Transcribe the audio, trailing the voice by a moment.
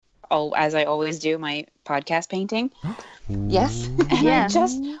as I always do, my podcast painting. Yes.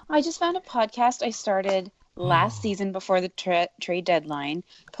 And I just found a podcast I started last season before the trade deadline,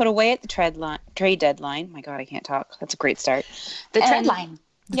 put away at the trade deadline. My God, I can't talk. That's a great start. The trade line.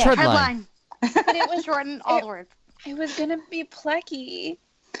 Trade line. But it was shortened all the words. It was going to be Plecky.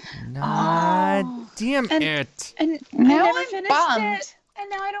 Nah, damn it. And Now I never I'm finished bummed. it. And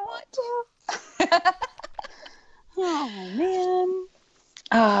now I don't want to. Oh, man.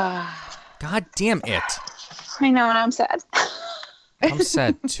 God damn it. I know, and I'm sad. I'm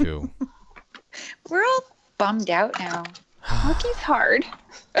sad too. We're all bummed out now. Hockey's hard.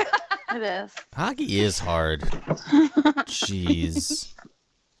 It is. Hockey is hard. Jeez.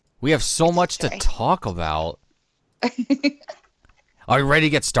 We have so much to talk about. Are you ready to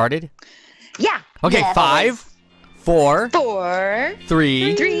get started? Yeah. Okay, Yeah. 5, 4, 4,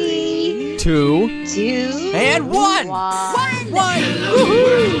 3, 3, 2, 2, and 1. One. 1.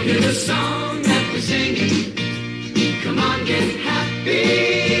 Here's a song that we're singing. Come on, get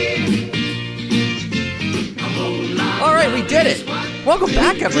happy. A whole lot. All right, we did it. Welcome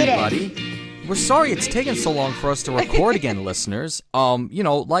back, did it. everybody. We're sorry it's taken so long for us to record again, listeners.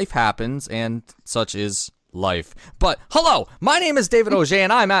 Life happens, and such is life. But hello, my name is David Auger,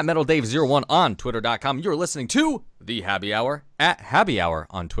 and I'm at MetalDave01 on Twitter.com. You're listening to The Happy Hour at Happy Hour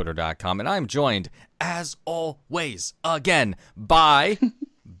on Twitter.com, and I'm joined, as always, again by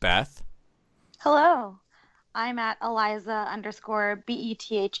Beth. Hello. I'm at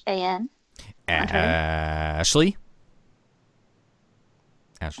Eliza_BETHAN. Ashley.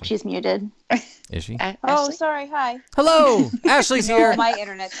 Ashley, She's muted. is she? Oh, Ashley? sorry. Hi. Hello, Ashley's here. Oh, my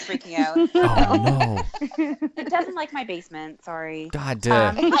internet's freaking out. Oh no! It doesn't like my basement. Sorry. God.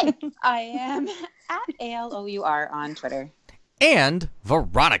 Hi. I am at ALOUR on Twitter. And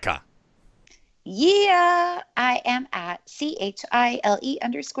Veronica. Yeah, I am at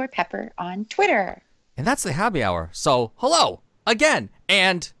CHILE_Pepper on Twitter. And that's the Happy Hour. So, hello again.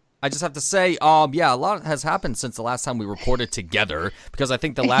 And I just have to say, a lot has happened since the last time we recorded together, because I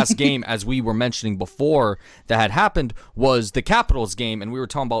think the last game, as we were mentioning before, that had happened was the Capitals game, and we were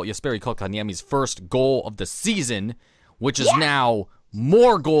talking about Jesperi Kotkaniemi's first goal of the season, which is now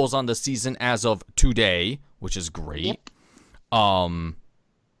more goals on the season as of today, which is great. Yep.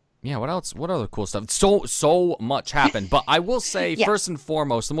 Yeah, what else? What other cool stuff? So much happened. But I will say, first and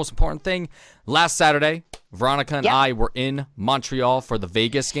foremost, the most important thing, last Saturday, Veronica and I were in Montreal for the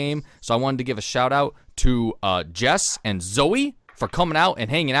Vegas game. So I wanted to give a shout out to Jess and Zoe for coming out and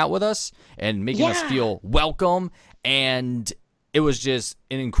hanging out with us and making us feel welcome. And it was just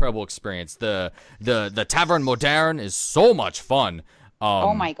an incredible experience. The Tavern Moderne is so much fun.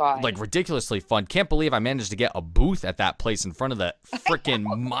 Oh my God. Like ridiculously fun. Can't believe I managed to get a booth at that place in front of the freaking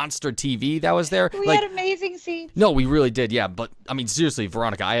monster TV that was there. We had amazing seats. No, we really did, yeah. But I mean, seriously,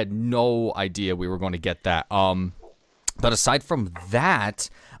 Veronica, I had no idea we were going to get that. But aside from that,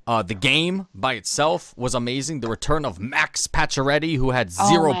 the game by itself was amazing. The return of Max Pacioretty, who had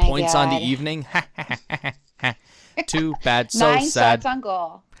 0 points on the evening. Too bad. So 9 sad. shots on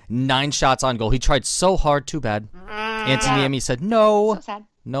goal. 9 shots on goal. He tried so hard. Too bad. Anthony Emmy said no. So sad.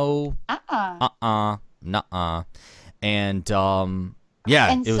 No. Uh-uh. Nuh-uh. And,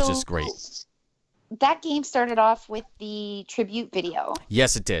 it was just great. That game started off with the tribute video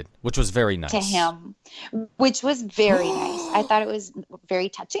Yes, it did, which was very nice. to him, which was very nice. I thought it was very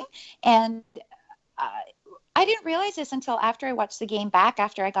touching. And I didn't realize this until after I watched the game back,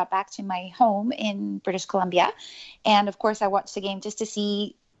 after I got back to my home in British Columbia. And, of course, I watched the game just to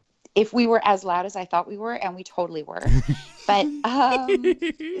see if we were as loud as I thought we were, and we totally were. But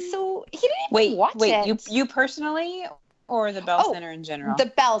so he didn't even watch it. You personally, or the Bell Center in general? The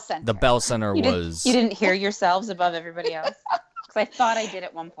Bell Center. The Bell Center you was... You didn't hear yourselves above everybody else? Because I thought I did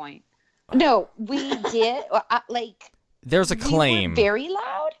at one point. No, we did. There's a claim. We were very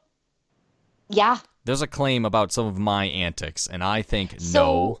loud. Yeah. There's a claim about some of my antics, and I think,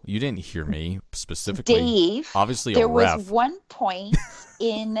 no, you didn't hear me specifically. Dave, obviously there a ref. was one point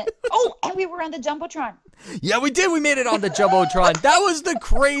in... and we were on the Jumbotron. Yeah, we did. We made it on the Jumbotron. That was the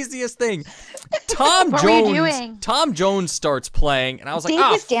craziest thing. Tom What Jones. were you doing? Tom Jones starts playing, and I was like, Dave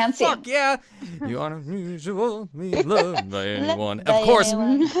was dancing. Fuck yeah. You are unusual, me loved by anyone. Of course,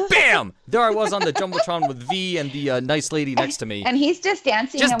 bam! There I was on the Jumbotron with V and the nice lady next to me. And he's just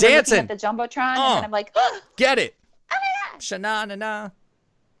dancing. Just and we're dancing. looking at the Jumbotron, and then I'm like, Get it. Sha-na-na-na.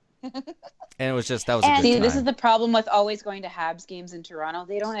 And it was just, that was a good See, time. this is the problem with always going to Habs games in Toronto.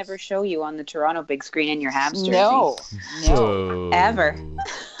 They don't ever show you on the Toronto big screen in your Habs jersey. no. Oh. Ever.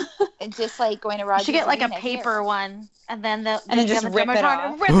 It's just like going to You Rogers should get like a Arena here. paper one, and then the And then just the rip it Jumbotron off.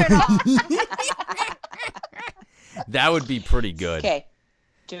 and rip it off. That would be pretty good. Okay.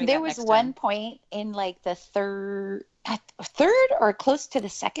 doing there that was next one time. point in like the third or close to the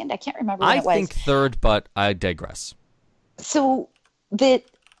second. I can't remember when I it was. think third, but I digress. So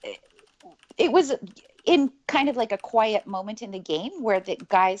it was in kind of like a quiet moment in the game where the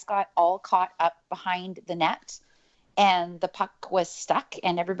guys got all caught up behind the net and the puck was stuck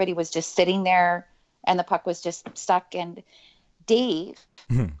and everybody was just sitting there and the puck was just stuck, and Dave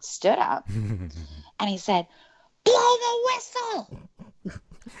stood up and he said, "Blow the whistle!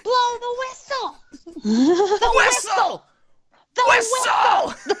 Blow the whistle! The whistle! The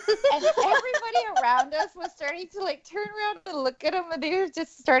whistle!" And everybody around us was starting to like turn around and look at him, and they were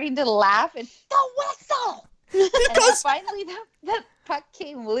just starting to laugh and the whistle. And then Because finally the puck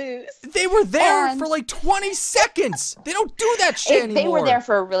came loose. they were there And- for like 20 seconds. They don't do that shit anymore. They were there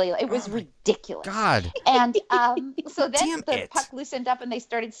for a really. It was ridiculous. God. And so then Damn the it. puck loosened up and they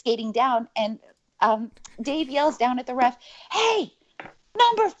started skating down. And Dave yells down at the ref, "Hey,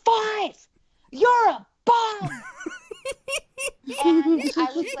 number 5, you're a bum." And I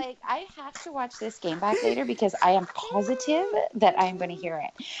was like, I have to watch this game back later because I am positive that I am going to hear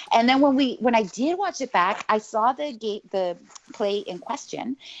it. And then when I did watch it back, I saw the play in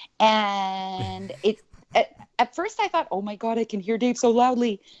question, and at first I thought, oh my God, I can hear Dave so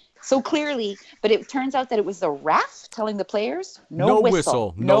loudly, so clearly. But it turns out that it was the ref telling the players, no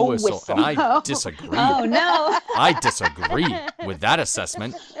whistle. And I disagree. Oh no! I disagree with that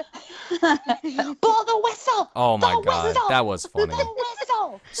assessment. Blow the whistle. Oh my The God, whistle! that was funny. The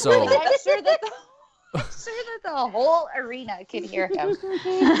whistle. So I'm sure that the whole arena could hear him.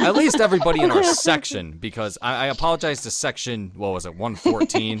 at least everybody in our section, because I apologize to section, what was it,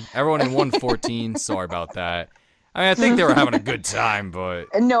 114? Everyone in 114, sorry about that. I mean, I think they were having a good time, but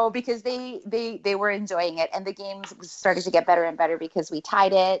No, because they were enjoying it, and the game started to get better and better because we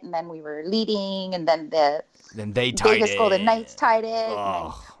tied it, and then we were leading, and then the then they tied Vegas it. Golden Knights tied it. And then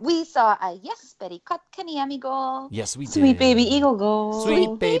Ugh. we saw a Betty Kotkaniemi goal, Yes, we did. Sweet baby eagle goal.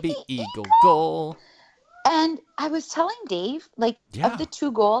 Sweet baby eagle goal. and I was telling Dave, like, Yeah. of the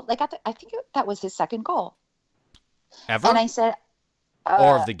 2 goals, like I think that was his second goal, Ever? and I said,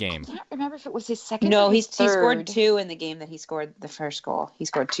 or of the game? I can't remember if it was his second. No, or he his scored third. 2 in the game that he scored the first goal. He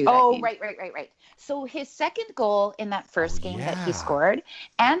scored 2 that Oh, game. right. So his second goal in that first game that yeah. he scored,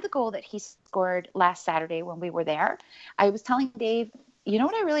 and the goal that he scored last Saturday when we were there, I was telling Dave, you know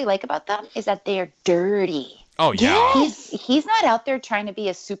what I really like about them is that they're dirty. Oh, yeah. He's not out there trying to be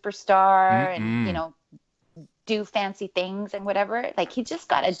a superstar Mm-mm. and do fancy things and whatever. Like, he just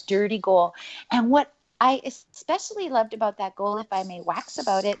got a dirty goal. And what I especially loved about that goal, if I may wax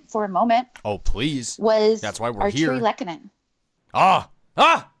about it for a moment, Oh, please. was That's why we're Arturi here. Lehkonen. Ah!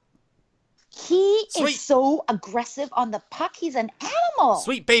 He Sweet. is so aggressive on the puck. He's an animal.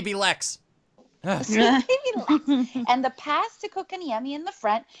 Sweet baby Lex. Ah. Sweet baby Lex. And the pass to Kokaniemi in the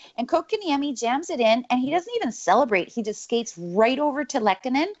front, and Kokaniemi jams it in, and he doesn't even celebrate. He just skates right over to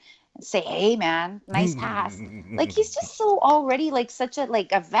Lehkonen and say, "Hey, man, nice pass." Like, he's just so already like such a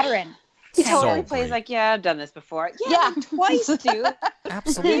veteran. He So totally plays great. like, yeah, I've done this before. Yeah. Twice, dude. He's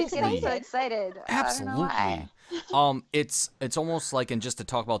Absolutely. getting so excited. I don't know why. Absolutely. It's almost like, and just to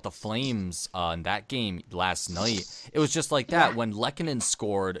talk about the Flames in that game last night, it was just like that. When Lehkonen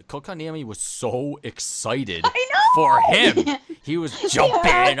scored, Kokaniemi was so excited I know. for him. He was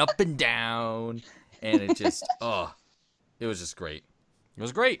jumping up and down, and it just, it was just great. It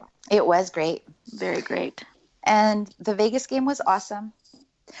was great. It was great. Very great. And the Vegas game was awesome.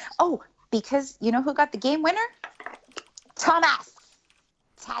 Oh, because you know who got the game winner? Thomas.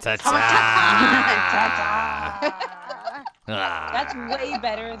 Ta-ta. Ah. That's way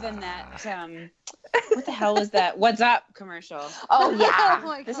better than that. What the hell was that? What's up commercial? Oh, yeah. Oh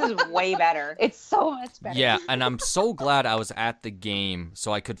my This God. is way better. It's so much better. Yeah, and I'm so glad I was at the game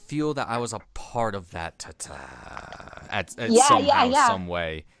so I could feel that I was a part of that ta-ta at Yeah, somehow, yeah. some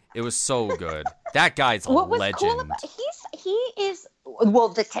way. It was so good. That guy's a What was legend. cool about he is well,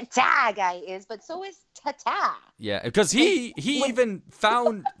 the Tata guy is, but so is Tata. Yeah, because he even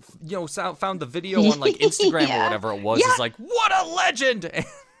found found the video on like Instagram or Yeah. whatever it was. Yeah. It's like, what a legend!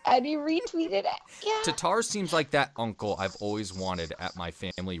 And he retweeted it. Yeah. Tatar seems like that uncle I've always wanted at my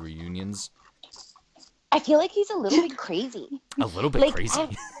family reunions. I feel like he's a little bit crazy. A little bit Like,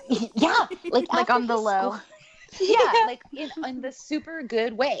 crazy. Yeah, like Like after on the he low. scored- Yeah, like in the super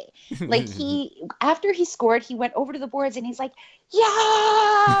good way. Like after he scored, he went over to the boards and he's like,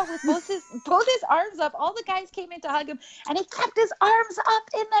 "Yeah!" with both his arms up. All the guys came in to hug him, and he kept his arms up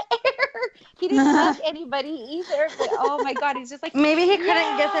in the air. He didn't hug anybody either. But, oh my God, he's just like, Maybe he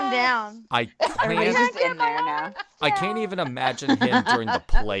couldn't get them "Yes!" down. I Everybody's can't, just in there now. I can't even imagine him during the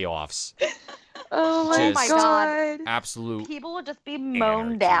playoffs. Oh my god. absolute. People would just be mown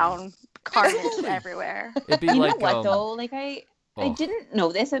anarchy. down. Carnage everywhere. It'd be You like know what though? Like I didn't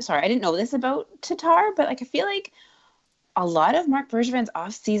know this. I'm sorry, I didn't know this about Tatar, but like I feel like a lot of Mark Bergevin's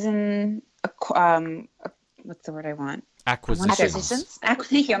off-season, what's the word I want? Acquisitions.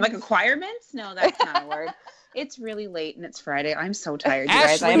 Thank you. I'm like acquirements. No, that's not a word. It's really late and it's Friday. I'm so tired, you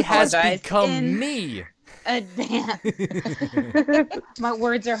guys. I Ashley has apologize become in me. advance. My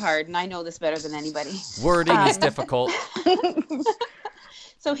words are hard, and I know this better than anybody. Wording is difficult.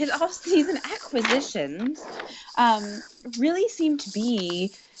 So his off-season acquisitions really seem to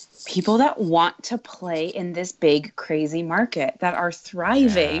be people that want to play in this big, crazy market, that are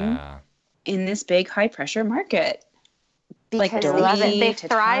thriving in this big, high-pressure market. Because Like They love it. They Tatar.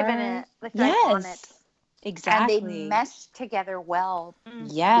 thrive in it. They thrive on it. Exactly. And they mesh together well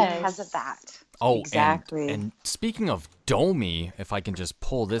Yes. because of that. Oh, Exactly. And speaking of Domi, if I can just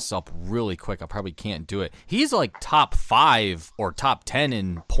pull this up really quick, I probably can't do it. He's like top 5 or top 10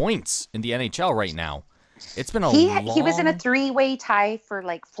 in points in the NHL right now. It's been a He long... was in a 3-way tie for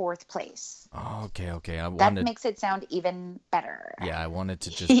like 4th place. Okay. I That wanted... makes it sound even better. Yeah, I wanted to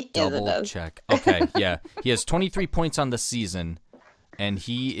Yes, just it double does. check. Okay, yeah. He has 23 points on the season, and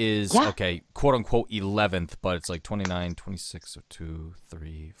he is, okay, quote-unquote 11th, but it's like 29, 26, 2,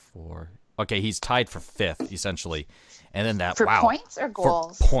 3, 4... Okay, he's tied for 5th, essentially. And then that, For points or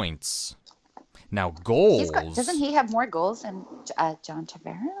goals? For points. Now, goals... Doesn't he have more goals than John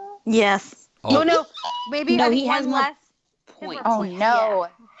Tavares? Yes. Oh. Oh, no. Maybe No, I think he has one more less. Points. Oh, no.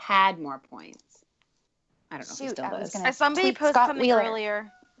 Had more points. I don't know if he Shoot, still I was does. gonna Somebody tweet posted Scott something Wheeler.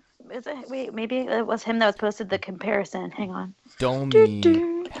 earlier. Is it? Wait, maybe it was him that was posted the comparison. Hang on.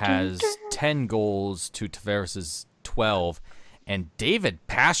 Domi has 10 goals to Tavares' 12, and David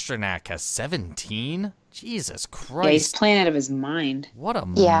Pastrnak has 17? Jesus Christ. Yeah, he's playing out of his mind. What a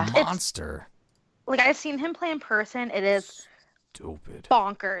Yeah. monster. Like, I've seen him play in person. It is Stupid.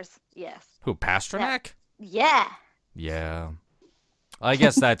 bonkers. Yes. Who, Pastrnak? Yeah. Yeah. I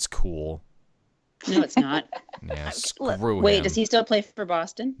guess that's cool. No, it's not. Yeah, Look, screw him. Wait, does he still play for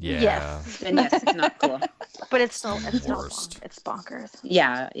Boston? Yeah. Yes. Then yes, it's not cool. But it's still Worst. it's bonkers.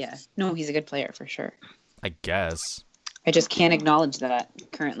 Yeah. No, he's a good player for sure. I guess. I just can't acknowledge that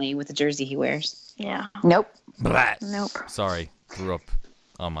currently with the jersey he wears. Yeah. Nope. Blat. Nope. Sorry, threw up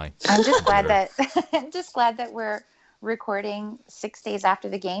on my. I'm just glad computer. that we're recording 6 days after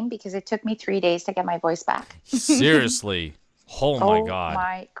the game because it took me 3 days to get my voice back. Seriously. Oh my god.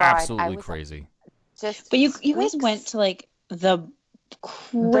 my God. I Absolutely was crazy. Just But you guys weeks. went to like the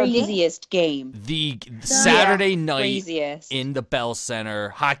craziest game. The Saturday night Craziest. in the Bell Center,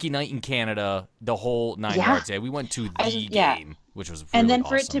 hockey night in Canada, the whole 9 Yeah. yards. Yeah, we went to the yeah. game, which was really And then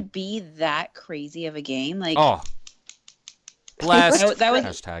for it to awesome. be that crazy of a game, like Oh. Blast. that was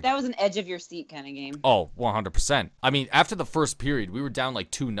Hashtag. that was an edge of your seat kind of game. Oh, 100%. I mean, after the first period, we were down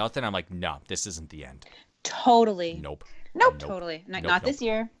like 2-0. I'm like, no, this isn't the end. Totally. Nope. Totally. Not Nope. this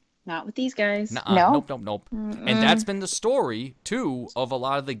year. Not with these guys. Nuh-uh. No. Nope. And that's been the story too of a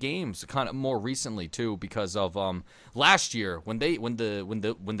lot of the games, kind of more recently too, because of last year when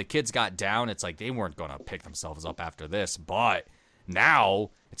the kids got down, it's like they weren't gonna pick themselves up after this. But now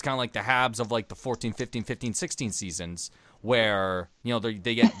it's kind of like the Habs of like the 14, 15, 15, 16 seasons, where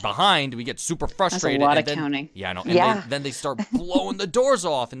they get behind, we get super frustrated. lot and of then, counting. Yeah, I know. And Yeah. then they start blowing the doors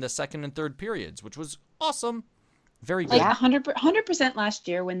off in the second and third periods, which was awesome. Very good. Like 100% last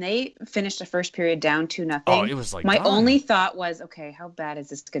year when they finished the first period down 2-0. Oh, it was like my done. only thought was, okay, how bad is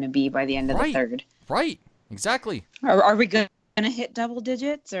this going to be by the end of the third? Right. Exactly. Are we going to hit double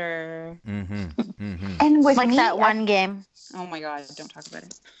digits or? And with Like me, that one game. Oh my God! Don't talk about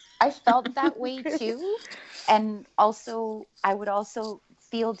it. I felt that way too. And also, I would also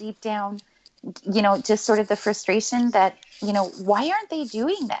feel deep down, just sort of the frustration that, why aren't they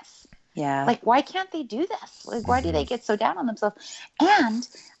doing this? Yeah. Like, why can't they do this? Like, why do they get so down on themselves? And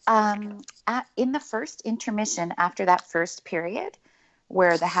in the first intermission after that first period,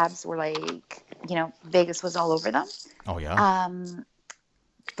 where the Habs were like, Vegas was all over them. Oh yeah.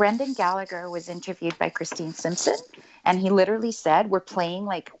 Brendan Gallagher was interviewed by Christine Simpson, and he literally said, "We're playing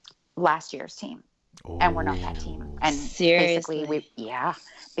like last year's team, and we're not that team." And Seriously?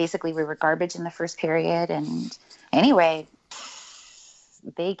 basically we were garbage in the first period. And anyway,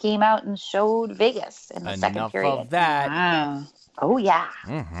 they came out and showed Vegas in the second Enough period. of that. Wow. Oh yeah.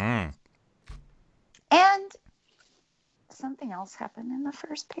 Mm-hmm. And something else happened in the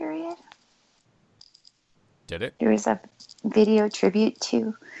first period. Did it? There was a video tribute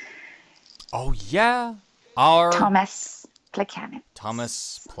to Oh yeah. Our Thomas Plekanec.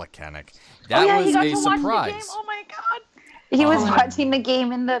 Thomas Plekanec. Oh That yeah, he was got a to watch the game. surprise. Oh my god. He was watching the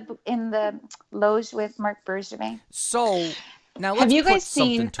game in the loge with Marc Bergevin. So now let's Have you put guys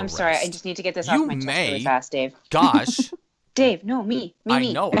something seen? to I'm sorry, I rest. just need to get this You off my chest may. really fast, Dave. Gosh, Dave, no, me.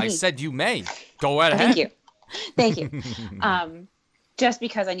 I know. I me. said you may. Go right ahead. Thank you. Thank you. Just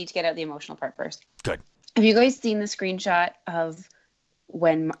because I need to get out the emotional part first. Good. Have you guys seen the screenshot of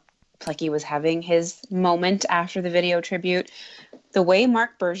when Plecky was having his moment after the video tribute? The way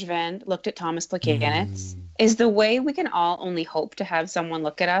Marc Bergevin looked at Thomas Plekanec is the way we can all only hope to have someone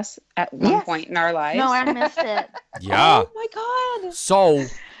look at us at one point in our lives. No, I missed it. Yeah. Oh my God. So,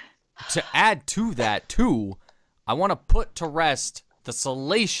 to add to that, too, I want to put to rest the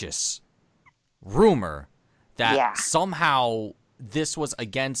salacious rumor that somehow this was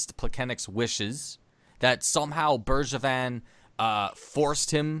against Plekanec's wishes, that somehow Bergevin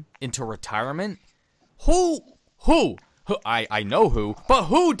forced him into retirement. Who? I know who, but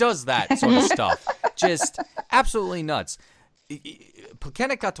who does that sort of stuff? Just absolutely nuts.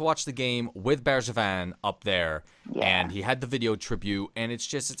 Plekanec got to watch the game with Bergevin up there, and he had the video tribute, and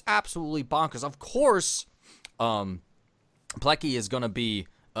it's absolutely bonkers. Of course, Plecky is going to be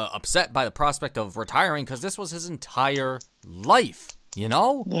upset by the prospect of retiring because this was his entire life, you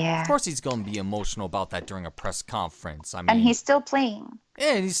know? Yeah. Of course he's going to be emotional about that during a press conference. I mean, And he's still playing.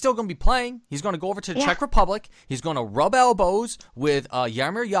 Yeah, and he's still going to be playing. He's going to go over to the Czech Republic. He's going to rub elbows with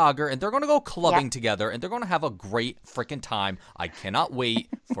Jaromír Jágr, and they're going to go clubbing together, and they're going to have a great freaking time. I cannot wait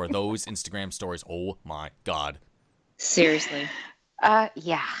for those Instagram stories. Oh, my God. Seriously.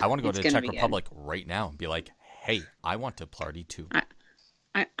 Yeah. I want to go to the gonna Czech be good. Republic right now and be like, hey, I want to party too.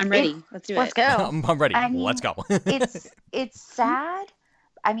 I'm ready. Let's do Let's it. go. I'm ready. I mean, Let's go. it's sad.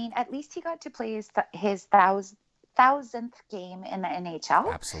 I mean, at least he got to play his thousandth game in the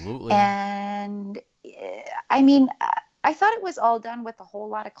NHL. Absolutely. And I mean, I thought it was all done with a whole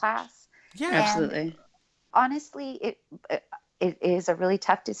lot of class. Yeah. Absolutely. Honestly, it is a really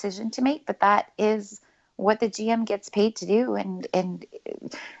tough decision to make, but that is what the GM gets paid to do, and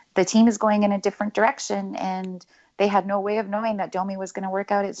the team is going in a different direction, and they had no way of knowing that Domi was going to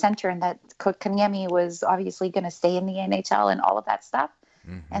work out at center and that Kotkaniemi was obviously going to stay in the NHL and all of that stuff.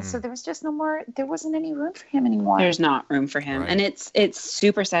 And so there was just there wasn't any room for him anymore. There's not room for him. Right. And it's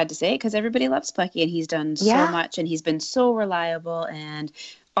super sad to say because everybody loves Plecky and he's done so much and he's been so reliable and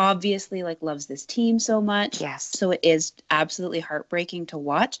obviously loves this team so much. Yes. So it is absolutely heartbreaking to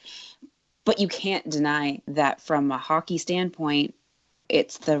watch. But you can't deny that from a hockey standpoint,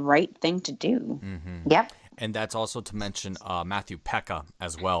 it's the right thing to do. Yep. And that's also to mention Matthew Pekka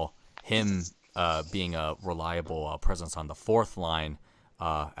as well. Him being a reliable presence on the fourth line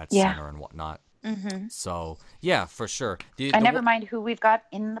at center and whatnot. So, yeah, for sure. And never mind who we've got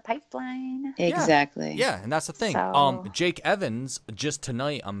in the pipeline. Exactly. Yeah, and that's the thing. So- Jake Evans, just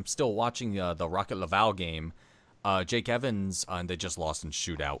tonight, I'm still watching the Rocket Laval game. Jake Evans, and they just lost in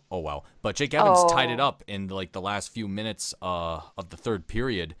shootout. Oh, well. But Jake Evans tied it up in the last few minutes of the third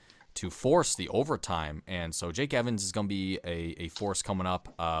period to force the overtime. And so Jake Evans is going to be a force coming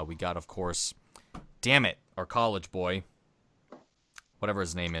up. We got, of course, damn it, our college boy, whatever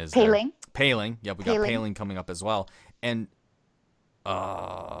his name is. Paling. Paling. Yeah, we got Paling coming up as well. And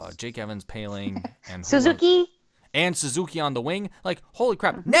Jake Evans, Paling, and Suzuki. And Suzuki on the wing. Holy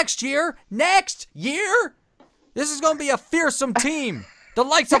crap. Next year? This is going to be a fearsome team. The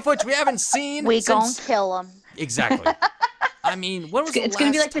likes of which we haven't seen We gon' since... kill them. Exactly. I mean, when was It's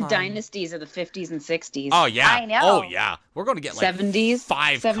going going to be the like the dynasties of the 50s and 60s. Oh, yeah. I know. Oh, yeah. We're going to get 70s,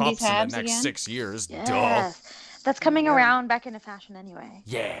 5 cups 70s in the Habs next again? 6 years. Duh. Yes. That's coming around back into fashion anyway.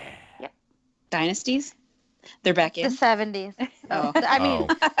 Yeah. Dynasties? They're back The in. 70s. Oh. I mean,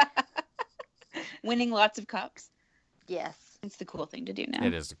 Winning lots of cups. yes. It's the cool thing to do now.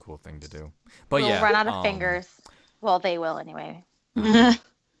 It is a cool thing to do. But We'll yeah. run out of fingers. Well, they will anyway.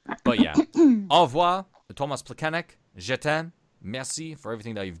 But yeah. Au revoir, Thomas Plekanec. Je t'aime. Merci for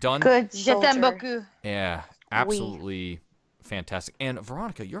everything that you've done. Good Je t'aime soldier. beaucoup. Yeah, absolutely fantastic. And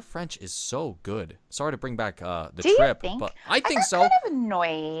Veronica, your French is so good. Sorry to bring back the Do you trip, think? but I think got so. kind of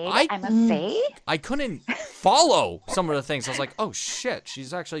annoyed, I must say. I couldn't follow some of the things. I was like, oh shit,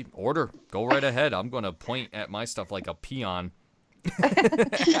 she's actually go right ahead. I'm gonna point at my stuff like a peon.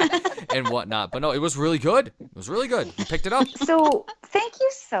 And whatnot. But no, it was really good. It was really good. You picked it up. So thank you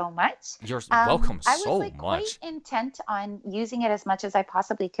so much. You're welcome I was so quite much. intent on using it as much as I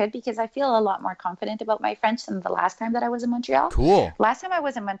possibly could because I feel a lot more confident about my French than the last time that I was in Montreal. Cool. Last time I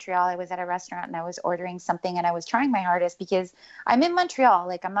was in Montreal, I was at a restaurant and I was ordering something and I was trying my hardest because I'm in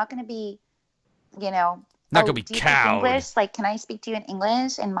Montreal. I'm not going to be, Not gonna be do you speak cowed. English? Can I speak to you in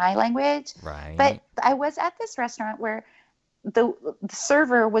English in my language? Right. But I was at this restaurant where the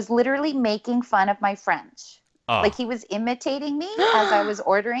server was literally making fun of my French. Like he was imitating me as I was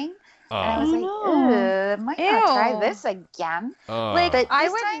ordering. And I was like, no. I might not try Ew. this again. Like, But I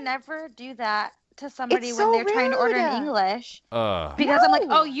this would time- never do that to somebody It's when so they're trying to order in rude. English. Uh, Because I'm like,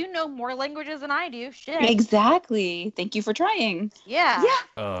 No. oh, you know more languages than I do. Shit. Exactly. Thank you for trying. Yeah.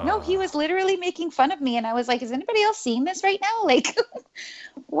 Yeah. No, he was literally making fun of me. And I was like, is anybody else seeing this right now? Like,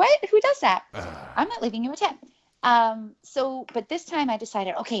 what? Who does that? I'm not leaving you a tip. But this time I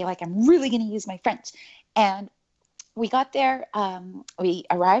decided, okay, like I'm really going to use my French. And we got there. We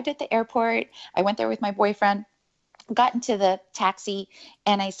arrived at the airport. I went there with my boyfriend, got into the taxi,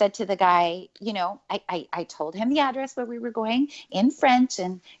 and I said to the guy, I told him the address where we were going in French,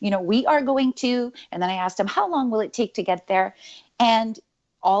 and, we are going to, and then I asked him, how long will it take to get there? And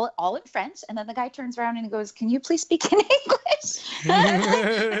all in French. And then the guy turns around and he goes, can you please speak in English? And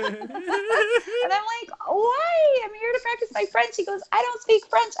I'm like, why? I'm here to practice my French. He goes, I don't speak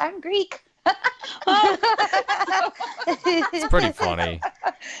French. I'm Greek. it's pretty funny.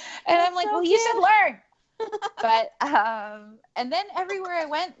 And I'm like, well, you should learn. But and then everywhere I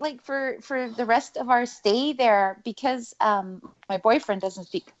went, like for the rest of our stay there, because my boyfriend doesn't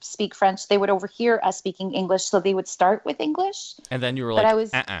speak French, they would overhear us speaking English, so they would start with English. And then you were But like, I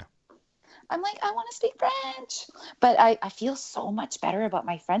was- uh-uh. I'm like, I want to speak French. But I feel so much better about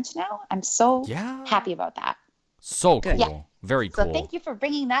my French now. I'm so Yeah. happy about that. So cool. Good. Yeah. Very cool. So thank you for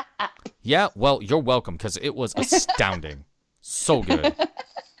bringing that up. Yeah, well, you're welcome, because it was astounding. So good.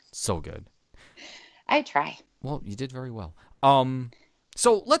 So good. I try. Well, you did very well.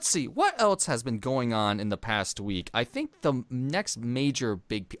 So let's see. What else has been going on in the past week? I think the next major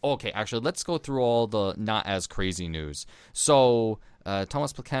big... Okay, actually, let's go through all the not as crazy news. So,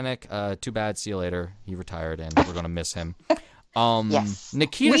 Thomas Plekanec, too bad, see you later. He retired, and we're going to miss him. Yes.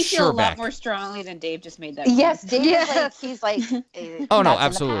 Nikita We feel a lot Sherbeck. more strongly than Dave just made that. Yes, claim. Dave Yes. he's like, Oh, no,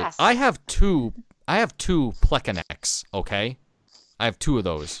 that's in the absolutely. past. I have two Plekanec's, okay? I have two of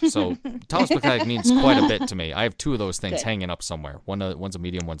those. So Thomas Plekanec means quite a bit to me. I have two of those things Good. hanging up somewhere. One's a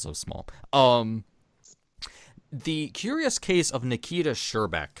medium, one's a small. The curious case of Nikita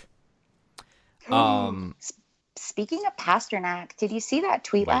Sherbeck. Speaking of Pasternak, did you see that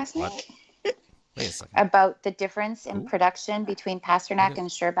tweet Wait, last what? night Wait a second. about the difference in Ooh. production between Pasternak and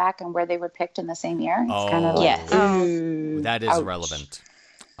Sherback and where they were picked in the same year? It's kind of Oh. like, Yes. ooh. That is Ouch. relevant.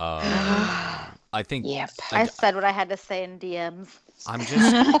 I think Yep. I said what I had to say in DMs. I'm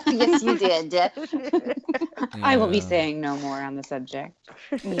just. Yes, you did. I will be Yeah. saying no more on the subject.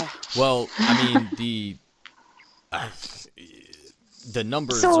 Yeah. Well, I mean the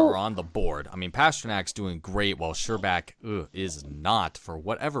numbers So- are on the board. I mean, Pasternak's doing great, while Sherback is not for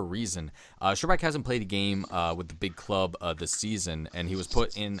whatever reason. Sherback hasn't played a game with the big club this season, and he was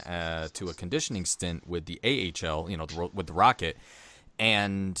put in to a conditioning stint with the AHL, with the Rocket,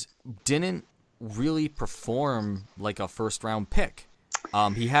 and didn't really perform like a first-round pick.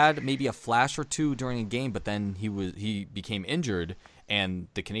 He had maybe a flash or two during a game, but then he became injured, and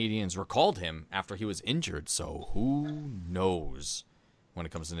the Canadians recalled him after he was injured. So who knows when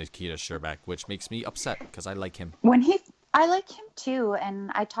it comes to Nikita Sherback, which makes me upset because I like him. I like him too,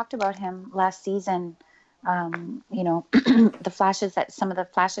 and I talked about him last season. Some of the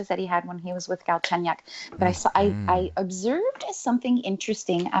flashes that he had when he was with Galchenyuk. But I observed something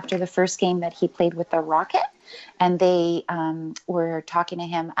interesting after the first game that he played with the Rocket, and they were talking to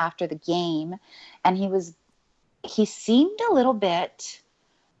him after the game, and he seemed a little bit.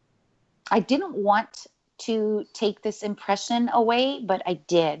 I didn't want to take this impression away, but I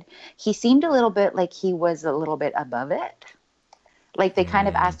did. He seemed a little bit like he was a little bit above it. Like they kind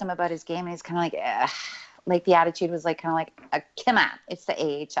of asked him about his game, and he's kind of like, ugh. Like the attitude was like kind of like, come on, it's the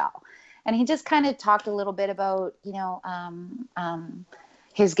AHL. And he just kind of talked a little bit about,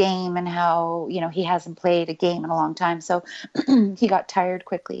 his game and how, he hasn't played a game in a long time. So he got tired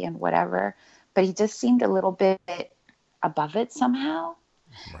quickly and whatever. But he just seemed a little bit above it somehow.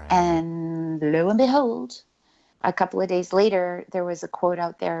 Right. And lo and behold, a couple of days later, there was a quote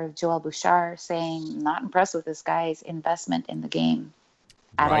out there of Joel Bouchard saying, not impressed with this guy's investment in the game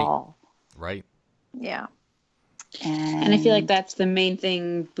at Right. all. Right. Yeah. And I feel like that's the main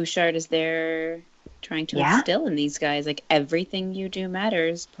thing Bouchard is there trying to Yeah. instill in these guys. Like, everything you do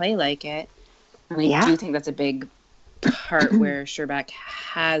matters. Play like it. And I Yeah. do think that's a big part where Sherback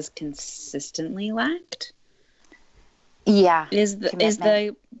has consistently lacked. Yeah. Is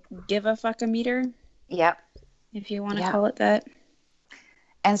the give a fuck a meter, Yep. if you want to Yeah. call it that.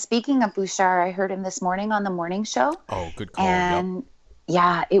 And speaking of Bouchard, I heard him this morning on the morning show. Oh, good call. Yep. And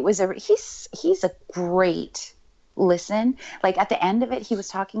yeah, it was he's a great listen. Like at the end of it, he was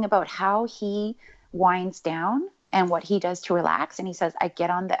talking about how he winds down and what he does to relax. And he says, I get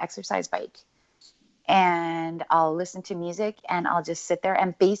on the exercise bike and I'll listen to music and I'll just sit there.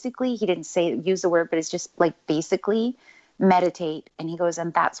 And basically, he didn't use the word, but it's just like basically meditate. And he goes,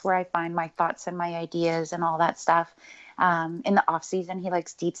 and that's where I find my thoughts and my ideas and all that stuff. In the off season, he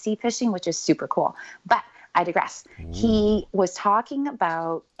likes deep sea fishing, which is super cool. But I digress. He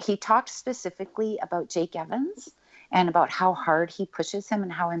talked specifically about Jake Evans and about how hard he pushes him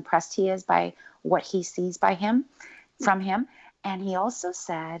and how impressed he is by what he sees from him. And he also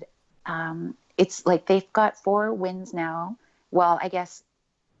said, it's like they've got 4 wins now. Well, I guess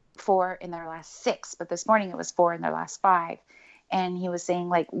 4 in their last 6, but this morning it was 4 in their last 5. And he was saying,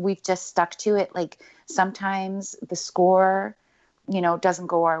 like, we've just stuck to it. Like, sometimes the score, doesn't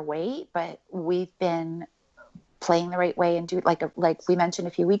go our way, but we've been playing the right way and do like we mentioned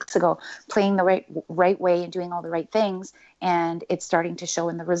a few weeks ago, playing the right way and doing all the right things. And it's starting to show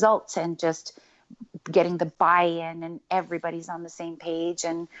in the results and just getting the buy-in, and everybody's on the same page.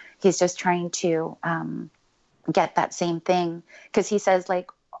 And he's just trying to get that same thing. 'Cause he says, like,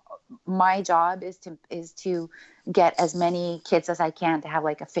 my job is to get as many kids as I can to have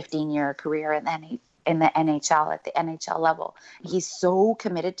like a 15-year career in the NHL at the NHL level. He's so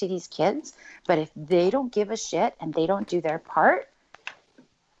committed to these kids, but if they don't give a shit and they don't do their part,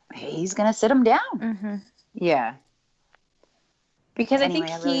 he's going to sit them down. Mm-hmm. Yeah. Because Anyway,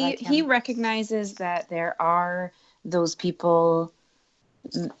 I I think really like him. he recognizes that there are those people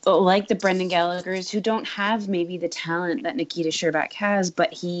like the Brendan Gallaghers who don't have maybe the talent that Nikita Sherbak has,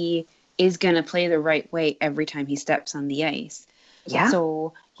 but he is going to play the right way every time he steps on the ice. Yeah.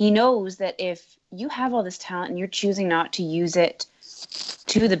 So he knows that if you have all this talent and you're choosing not to use it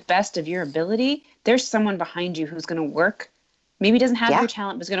to the best of your ability, there's someone behind you who's going to work. Maybe doesn't have your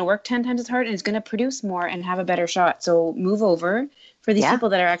talent, but is going to work 10 times as hard and is going to produce more and have a better shot. So move over for these people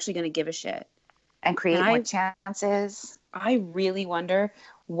that are actually going to give a shit. And create more chances. I really wonder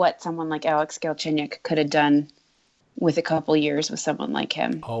what someone like Alex Galchenyuk could have done with a couple years with someone like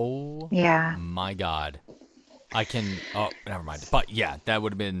him. Oh, yeah, my God. Never mind. But yeah, that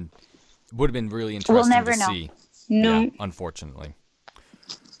would have been really interesting we'll never to know. see. No. Yeah, unfortunately.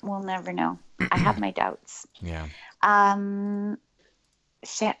 We'll never know. I have my doubts. Yeah.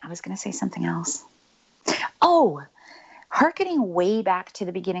 Shit, I was going to say something else. Oh, hearkening way back to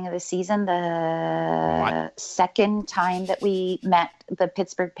the beginning of the season, the second time that we met the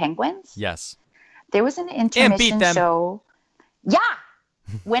Pittsburgh Penguins. Yes. There was an intermission show. Yeah.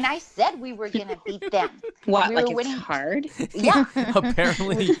 When I said we were going to beat them. What, we like were it's winning. hard? Yeah.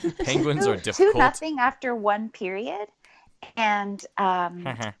 Apparently, Penguins are difficult. 2-0 after one period. And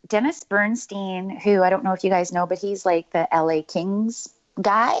Dennis Bernstein, who I don't know if you guys know, but he's like the LA Kings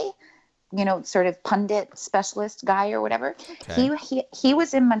guy, sort of pundit specialist guy or whatever. Okay. He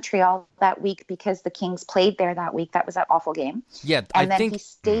was in Montreal that week because the Kings played there that week. That was that awful game. Yeah, and then he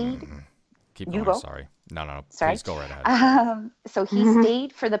stayed. Keep going. Go. Sorry. No. Sorry. Please go right ahead. So he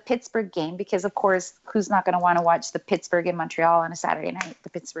stayed for the Pittsburgh game because, of course, who's not going to want to watch the Pittsburgh and Montreal on a Saturday night?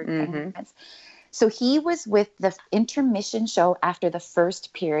 The Pittsburgh Penguins. So he was with the intermission show after the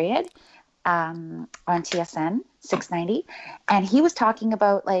first period on TSN 690, and he was talking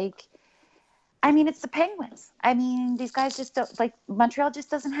about it's the Penguins. These guys just don't, Montreal just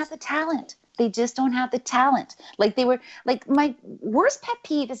doesn't have the talent. They just don't have the talent. My worst pet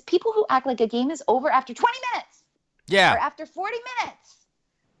peeve is people who act like a game is over after 20 minutes. Yeah. Or after 40 minutes.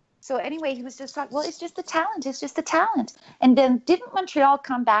 So anyway, he was just talking, well, it's just the talent. It's just the talent. And then didn't Montreal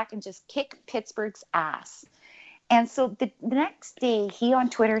come back and just kick Pittsburgh's ass? And so the next day he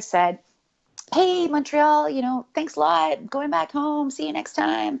on Twitter said, hey, Montreal, thanks a lot. Going back home. See you next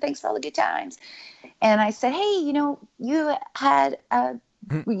time. Thanks for all the good times. And I said, hey, you had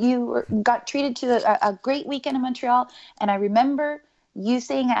you got treated to a great weekend in Montreal. And I remember you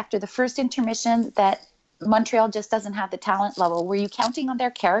saying after the first intermission that Montreal just doesn't have the talent level. Were you counting on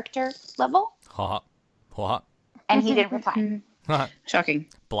their character level? And he didn't reply. Shocking.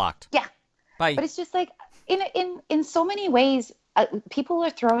 Blocked. Yeah. Bye. But it's just like in so many ways, people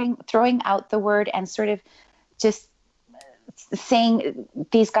are throwing out the word and sort of just saying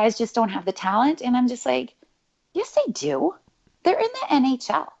these guys just don't have the talent. And I'm just like, yes, they do. They're in the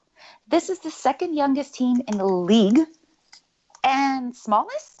NHL. This is the second youngest team in the league and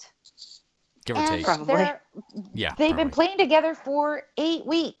smallest. Give or take. Probably. Yeah. They've been playing together for 8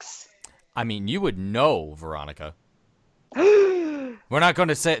 weeks. You would know, Veronica. We're not going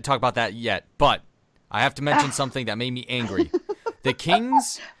to talk about that yet, but I have to mention something that made me angry. The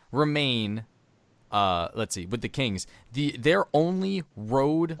Kings remain, let's see, with the Kings, their only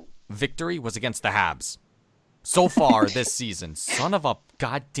road victory was against the Habs so far this season. Son of a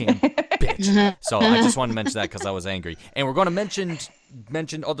goddamn bitch. So I just wanted to mention that because I was angry. And we're going to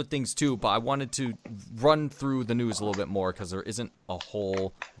mention other things too, but I wanted to run through the news a little bit more because there isn't a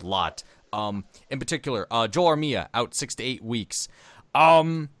whole lot. In particular, Joel Armia out 6 to 8 weeks.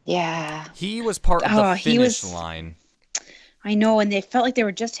 Yeah. He was part of the finish line. I know, and they felt like they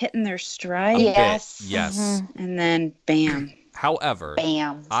were just hitting their stride. Yes. Yes. And then, bam. However,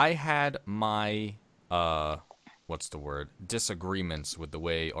 Bam. I had my disagreements with the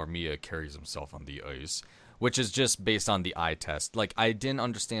way Armia carries himself on the ice, which is just based on the eye test. Like, I didn't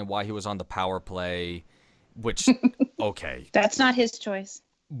understand why he was on the power play, which, okay. That's not his choice.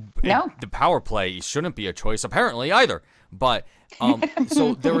 No. The power play shouldn't be a choice, apparently, either. But,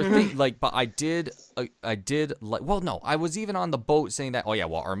 so there were things, but I did, I was even on the boat saying that,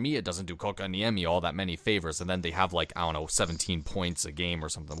 Armia doesn't do Kotkaniemi all that many favors, and then they have, 17 points a game or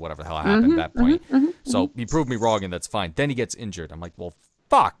something, whatever the hell happened at that point. So he proved me wrong, and that's fine. Then he gets injured. I'm like, well,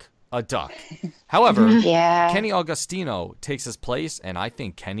 fuck a duck. However, Kenny Augustino takes his place, and I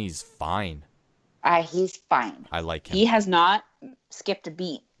think Kenny's fine. He's fine. I like him. He has not skipped a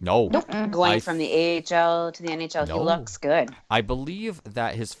beat. No. Going from the AHL to the NHL, he looks good. I believe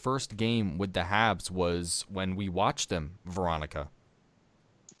that his first game with the Habs was when we watched him, Veronica.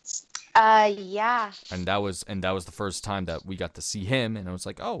 Yeah. And that was the first time that we got to see him, and I was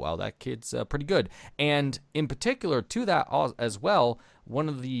like, oh, wow, that kid's pretty good. And in particular to that as well, one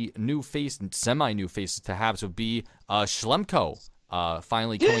of the semi-new faces to Habs would be Schlemko.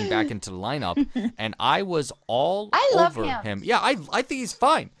 Finally coming back into the lineup, and I was all over him. Yeah, I think he's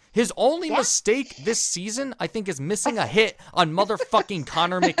fine. His only mistake this season, I think, is missing a hit on motherfucking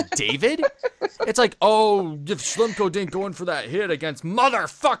Connor McDavid. It's like, oh, if Schlemko didn't go in for that hit against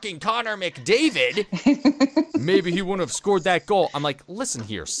motherfucking Connor McDavid, maybe he wouldn't have scored that goal. I'm like, listen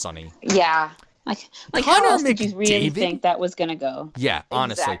here, Sonny. Yeah. Like Connor how else did you really McDavid? think that was going to go? Yeah,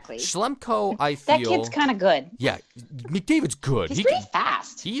 honestly. Exactly. Schlemko, I feel... That kid's kind of good. Yeah, McDavid's good. He's pretty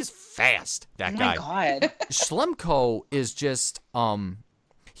fast. He's fast, that Oh guy. my God. Schlemko is just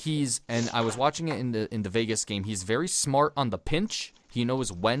and I was watching it in the Vegas game. He's very smart on the pinch. He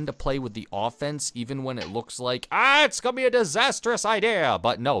knows when to play with the offense, even when it looks like it's gonna be a disastrous idea.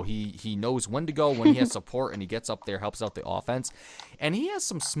 But no, he knows when to go when he has support, and he gets up there, helps out the offense, and he has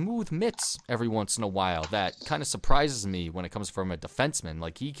some smooth mitts every once in a while that kind of surprises me when it comes from a defenseman.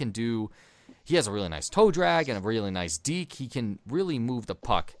 Like he has a really nice toe drag and a really nice deke. He can really move the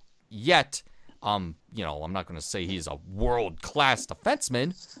puck. Yet, I'm not going to say he's a world-class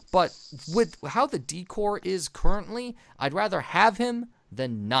defenseman, but with how the D-core is currently, I'd rather have him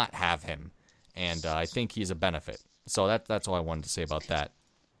than not have him, and I think he's a benefit. So that's all I wanted to say about that.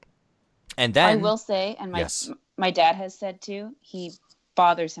 And then I will say, and my dad has said too, he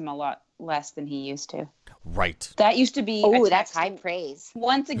bothers him a lot less than he used to. Right. That used to be That's high praise.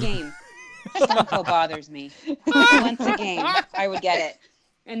 once a game. Schlemko bothers me. Once a game, I would get it.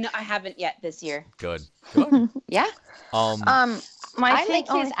 And I haven't yet this year. Good. Yeah. I like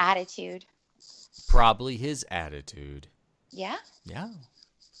his attitude. Probably his attitude. Yeah. Yeah.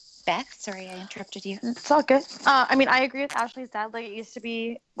 Beth, sorry I interrupted you. It's all good. I agree with Ashley's dad. Like, it used to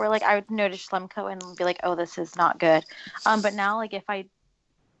be where, I would notice Schlemko and be like, oh, this is not good. But now, if I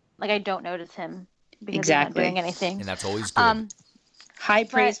don't notice him because he's not doing anything. And that's always good. High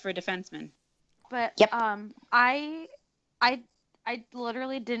praise for defensemen. But, Yep. I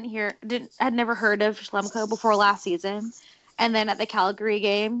literally had never heard of Schlemko before last season. And then at the Calgary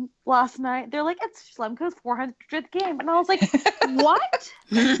game last night, they're like, it's Schlemko's 400th game. And I was like, what?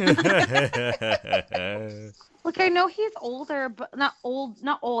 I know he's older, but not old,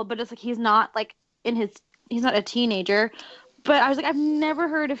 but it's he's not he's not a teenager. But I was like, I've never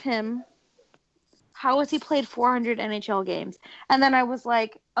heard of him. How has he played 400 NHL games? And then I was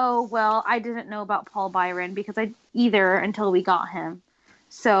like, oh, well, I didn't know about Paul Byron until we got him.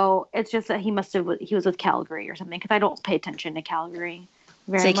 So it's just that he was with Calgary or something, because I don't pay attention to Calgary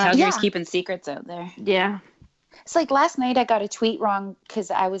very much. Calgary's keeping secrets out there. Yeah. It's like last night I got a tweet wrong because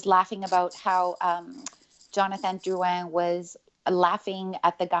I was laughing about how Jonathan Drouin was laughing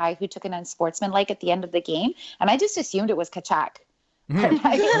at the guy who took an unsportsmanlike at the end of the game. And I just assumed it was Kachak. It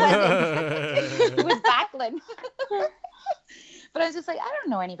was Backlund. But I was just like, I don't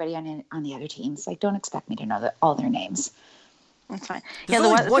know anybody on the other teams. Don't expect me to know all their names. That's fine. There's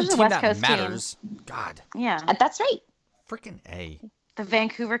only one team that Coast matters. God. Yeah. That's right. Freaking A. The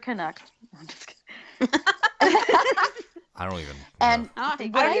Vancouver Canucks. I'm just kidding. I don't even And know. I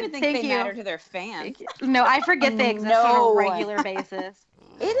don't even think they matter to their fans. No, I forget they exist on a regular basis.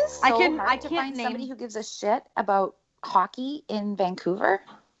 It is so hard to can't find name- somebody who gives a shit about hockey in Vancouver.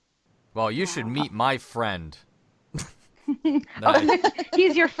 Well, you should meet my friend.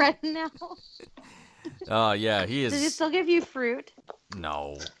 He's your friend now. Oh yeah, he Does he is. still give you fruit?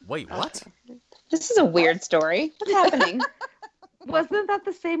 No, wait, what? This is a weird story. What's happening? Wasn't that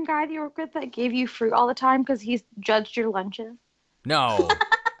the same guy that you work with that gave you fruit all the time because he's judged your lunches? No,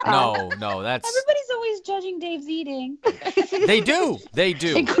 no, that's Everybody's always judging Dave's eating. they do,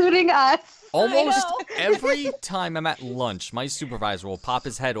 Including us. Almost know. every time I'm at lunch, my supervisor will pop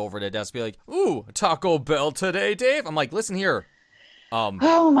his head over to the desk, and be like, "Ooh, Taco Bell today, Dave." I'm like, "Listen here,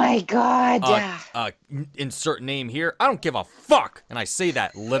 Oh my God. insert name here. I don't give a fuck." And I say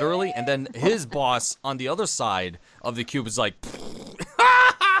that literally, and then his boss on the other side of the cube is like,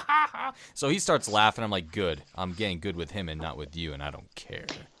 so he starts laughing. I'm like, "Good. I'm getting good with him and not with you, and I don't care."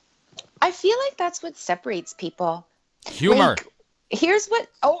 I feel like that's what separates people. Humor Like, here's what.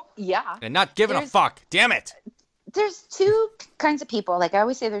 Oh yeah. and not giving a there's- fuck. Damn it. There's two kinds of people. Like I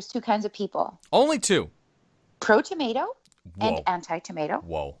always say, there's two kinds of people: Only two. pro-tomato Whoa. and anti-tomato.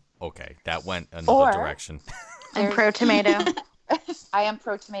 Whoa. Okay, that went another Or- direction. I'm There's- pro tomato. I am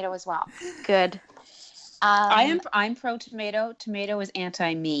pro-tomato as well. Good. I'm pro tomato. Tomato is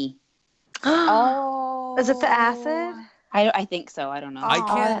anti me. Oh. Is it the acid? I think so. I don't know. I Oh,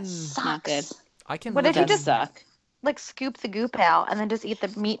 can. that sucks. Not good. I can. What live if you It does just suck. like scoop the goop out and then just eat the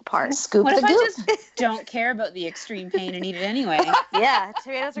meat part? Scoop What the if I goop. just don't care about the extreme pain and eat it anyway? Yeah,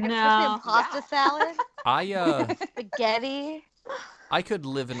 tomatoes are good, especially No. in pasta salad, spaghetti. I could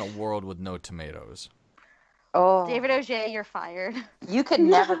live in a world with no tomatoes. Oh, David Auger, you're fired. you could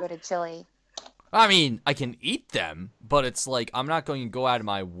never go to Chile. I mean, I can eat them, but it's like I'm not going to go out of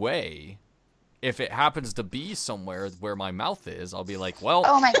my way. If it happens to be somewhere where my mouth is, I'll be like, well,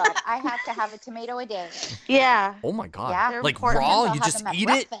 Oh my God, I have to have a tomato a day. Yeah. oh my god, Yeah. They're like important. raw, I'll you have just them at eat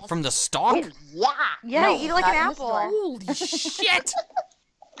it breakfast. from the stalk. Yeah. Yeah, No, eat it like not an in the apple. store. Holy shit!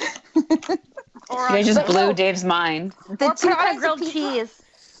 Or They just but blew no, Dave's mind. The or two put it on kinds of grilled people- cheese.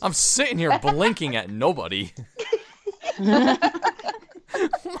 I'm sitting here blinking at nobody.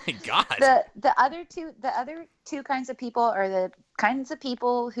 Oh my god. The other two kinds of people are the kinds of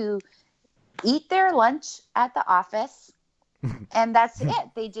people who eat their lunch at the office and that's it.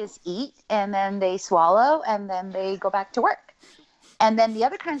 They just eat and then they swallow and then they go back to work. And then the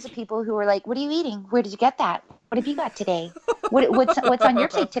other kinds of people who are like, "What are you eating? Where did you get that? What have you got today? What's on your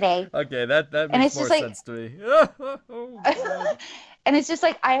plate today?" Okay, that And makes it's more just like- sense to me. Oh, God. And it's just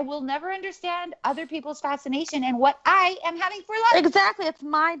like I will never understand other people's fascination and what I am having for lunch. Exactly, it's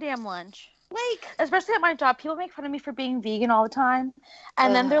my damn lunch. Like, Especially at my job, people make fun of me for being vegan all the time,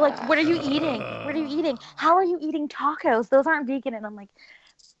 and then they're like, "What are you eating? What are you eating? How are you eating tacos? Those aren't vegan." And I'm like,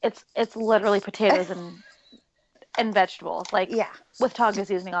 "It's literally potatoes and vegetables, like yeah, with taco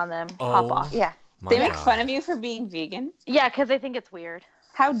seasoning on them. Oh. Pop off." yeah. My They make God. fun of you for being vegan. Yeah, because they think it's weird.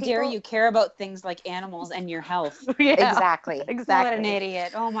 How dare People- you care about things like animals and your health? Yeah, Exactly. What an exactly.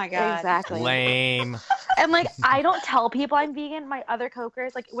 idiot. Oh my god. Exactly. Lame. And like, I don't tell people I'm vegan. My other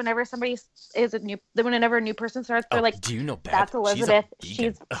coworkers, like, whenever somebody is whenever a new person starts, they're Oh, like, do you know Beth? "That's Elizabeth. She's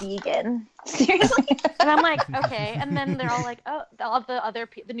She's vegan." Seriously? And I'm like, "Okay." And then they're all like, "Oh," all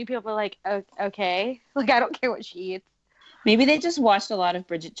the new people are like, "Oh, okay." Like, I don't care what she eats. Maybe they just watched a lot of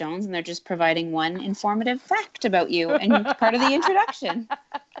Bridget Jones and they're just providing one informative fact about you and part of the introduction.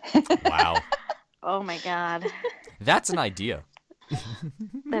 wow. Oh my god, That's an idea.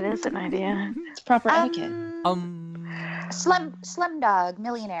 that is an idea. It's proper etiquette. Slumdog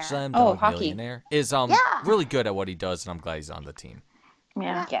Millionaire. Slumdog hockey. Millionaire is Yeah. really good at what he does, and I'm glad he's on the team.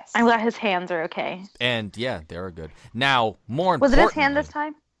 Yeah. Yes. I'm glad his hands are okay. And yeah, they're good. Now, more Was it importantly, his hand this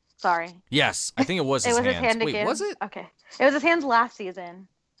time? Sorry. Yes, I think it was It his was his hands. hand Wait, again. was it? Okay. It was his hands last season.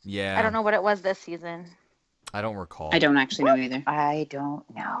 Yeah. I don't know what it was this season. I don't recall. I don't actually know either. I don't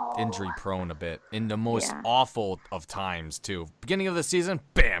know. Injury prone a bit in the most Yeah. awful of times too. Beginning of the season,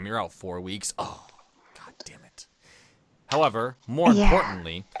 bam, you're out 4 weeks. Oh, god damn it. However, more Yeah.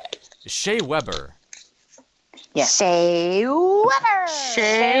 importantly, Shea Weber. Yes. Shea Weber.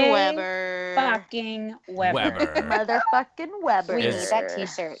 Shea Weber. Fucking Weber. Weber Motherfucking Weber. We need Is- that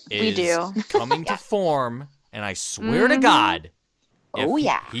T-shirt. We is do. coming to form, and I swear to Mhm. God, Oh, if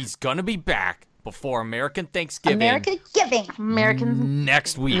yeah. he's gonna be back before American Thanksgiving America Giving. American.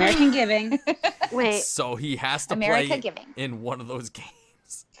 next week. American Giving. Wait. So he has to America play Giving. in one of those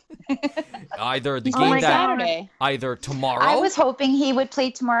games. Either the Oh game my that God. Saturday. either tomorrow. I was hoping he would play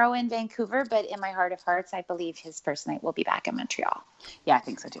tomorrow in Vancouver, but in my heart of hearts, I believe his first night will be back in Montreal. Yeah, I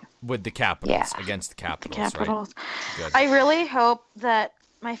think so too. with the Capitals Yeah. against the Capitals, Capitals. right? Good. I really hope that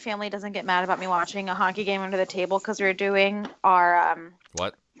my family doesn't get mad about me watching a hockey game under the table because we're doing our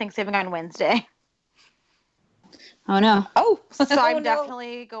What? Thanksgiving on Wednesday. Oh no. Oh, So oh, I'm no.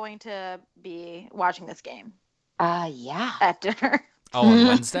 definitely going to be watching this game. Yeah. at dinner. Oh, on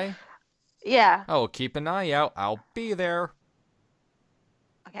Wednesday? Yeah. Oh, keep an eye out. I'll be there.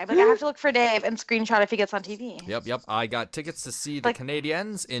 Okay, but I have to look for Dave and screenshot if he gets on TV. Yep. I got tickets to see the Like-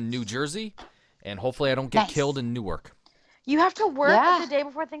 Canadiens in New Jersey, and hopefully I don't get Nice. killed in Newark. You have to work Yeah. the day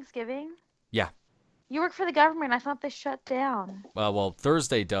before Thanksgiving? Yeah. You work for the government. I thought they shut down Well,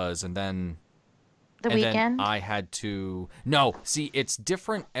 Thursday does, and then the and weekend. then I had to. No, see, it's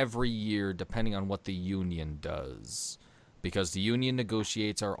different every year depending on what the union does, because the union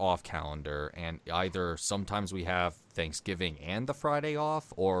negotiates our off calendar, and either sometimes we have Thanksgiving and the Friday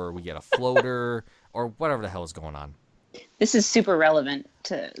off, or we get a floater, or whatever the hell is going on. This is super relevant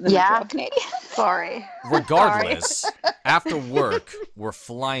to the Yeah. Montreal Canadiens. Sorry. Regardless, after work, we're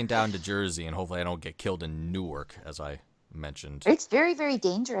flying down to Jersey, and hopefully I don't get killed in Newark, as I mentioned. It's very, very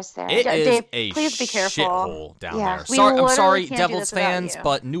dangerous there. It Yeah, is Dave, a please be careful. shithole down Yeah. there. We Sorry, I'm literally sorry, can't do Devils this without fans, you.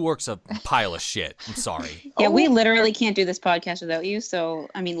 but Newark's a pile of shit. I'm sorry. Yeah, we literally can't do this podcast without you. So,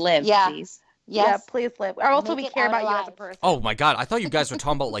 I mean, live, Yeah. please. Yes. Yeah, please live. Also, Make we it care out about you as a alive. person. Oh my god, I thought you guys were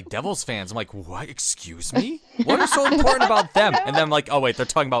talking about like Devils fans. I'm like, what? Excuse me? What is so important about them? And then I'm like, oh wait, they're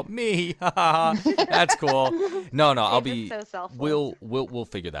talking about me. That's cool. No, I'll Dave be. is so selfless. We'll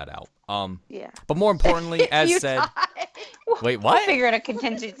figure that out. Yeah. But more importantly, as You said, die. wait, We'll what? figure out a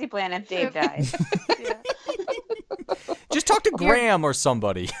contingency plan if Dave dies. Yeah. Just talk to Graham or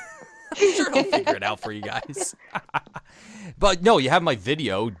somebody. I'm sure he'll figure it out for you guys. But no, you have my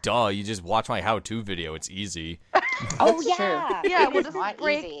video. Duh. You just watch my how-to video. It's easy. Oh, That's true. yeah. Yeah, It we'll is just not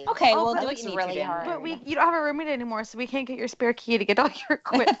break- easy. Okay, Oh, we'll but do what it's you need really to do. hard. But you don't have a roommate anymore, so we can't get your spare key to get all your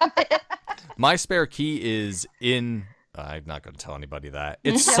equipment. My spare key is in. I'm not going to tell anybody that.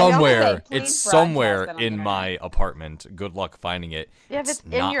 It's Yeah, somewhere. don't say, please It's broadcast somewhere that on the in internet. my apartment. Good luck finding it. Yeah, if it's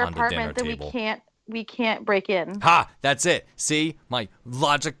in not your on the dinner apartment, then table. we can't break in. Ha! That's it. See my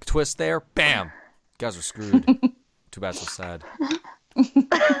logic twist there. Bam. You guys are screwed. Too bad, so sad.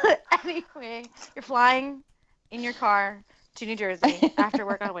 Anyway, you're flying in your car to New Jersey after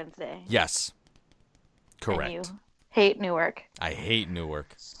work on Wednesday. Yes. Correct. And you hate Newark. I hate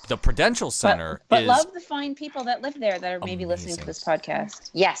Newark. The Prudential Center But is. love the fine people that live there that are maybe listening to Amazing. this podcast.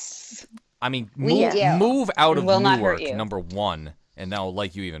 Yes. I mean, We move, do. move out of Will not hurt Newark, you. number one, and they'll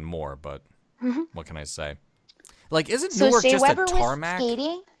like you even more. But what can I say? Like, isn't So Newark Shea just Weber a was tarmac?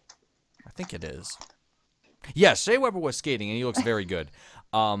 skating. I think it is. Yes, Shea Weber was skating, and he looks very good.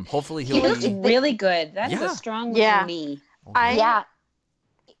 Hopefully He he'll looks be. really good. That is Yeah. a strong Yeah. knee. Yeah.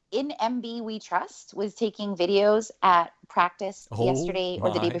 In MB We Trust was taking videos at practice Oh yesterday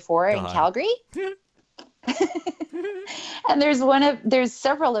or the day my before in God. Calgary. And there's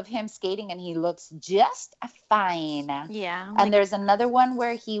several of him skating and he looks just fine. Yeah. And there's another one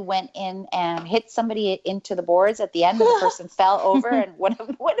where he went in and hit somebody into the boards at the end and the person fell over and one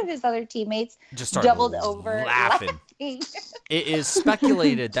of his other teammates Just started doubled over laughing. It is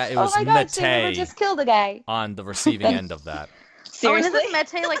speculated that it Oh was my god, Shea Weber Mete just killed a guy. on the receiving end of that. Oh, and Seriously?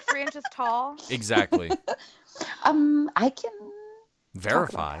 isn't Mete like 3 inches tall? Exactly. I can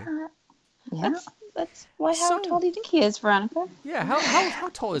Verify. yeah. That's why. How So- tall do you think he is, Veronica? Yeah. How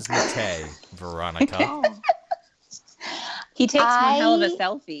tall is Mete, Veronica? Oh. He takes one hell of a I-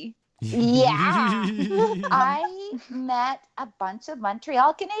 selfie. Yeah. I met a bunch of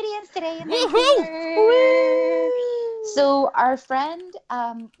Montreal Canadiens today in Vancouver. So our friend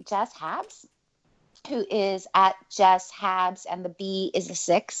Jess Habs, who is at Jess Habs and the B is a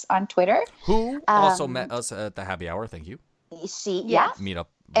 6 on Twitter. Who also Um, met us at the happy hour. Thank you. She Yeah. Meet up.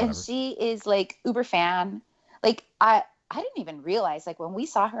 and Whatever. she is like uber fan. Like I didn't even realize, like when we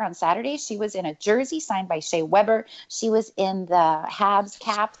saw her on Saturday, she was in a jersey signed by Shea Weber. She was in the Habs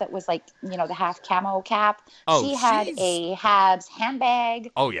cap that was like, the half camo cap. Oh, She had she's- a Habs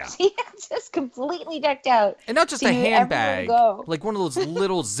handbag. Oh yeah. She just completely decked out. And not just She a knew everywhere to handbag, go. like one of those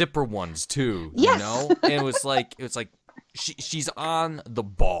little zipper ones too. Yes. You know, and it was like she's on the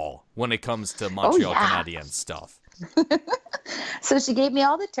ball when it comes to Montreal yeah. Canadiens stuff. So she gave me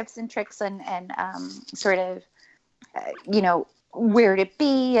all the tips and tricks and sort of, where to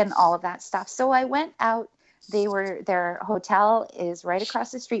be and all of that stuff. So I went out. Their hotel is right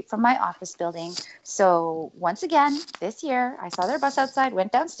across the street from my office building. So once again, this year, I saw their bus outside,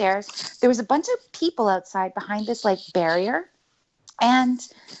 went downstairs. There was a bunch of people outside behind this like barrier, and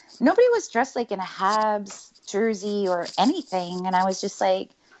nobody was dressed like in a Habs jersey or anything. And I was just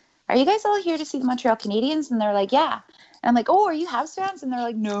like, "Are you guys all here to see the Montreal Canadiens?" And they're like, "Yeah." And I'm like, "Oh, are you Habs fans?" And they're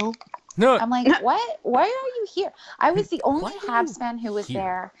like, "No." No, I'm like, "What? Why are you here?" I was the only Why are Habs you fan who was here?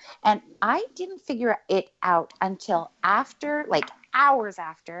 there, and I didn't figure it out until after, like hours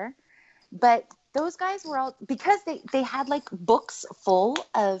after. But those guys were all, because they had like books full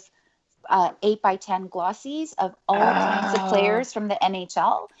of 8x10 glossies of all kinds of players from the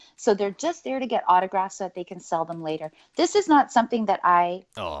NHL. So they're just there to get autographs so that they can sell them later. This is not something that I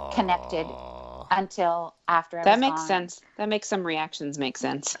connected until after I That was makes gone. sense. That makes some reactions make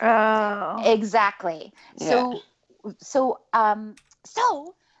sense. Oh. Exactly. Yeah. So I'm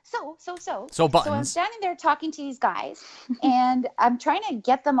Buttons. standing there talking to these guys, and I'm trying to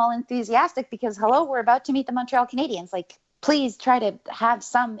get them all enthusiastic because, hello, we're about to meet the Montreal Canadiens. Like, please try to have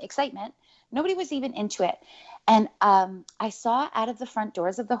some excitement. Nobody was even into it. And I saw out of the front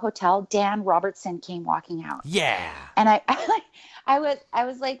doors of the hotel, Dan Robertson came walking out. Yeah. And I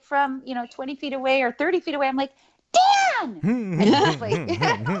was like from 20 feet away or 30 feet away. I'm like, Dan! And he's just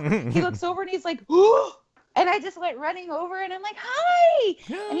like, he looks over and he's like, oh! And I just went running over and I'm like, hi!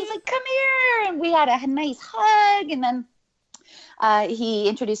 And he's like, come here! And we had a nice hug. And then he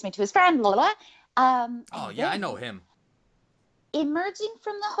introduced me to his friend, blah, blah, blah. Oh, yeah, I know him. Emerging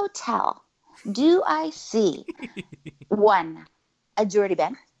from the hotel, do I see one, a Jordy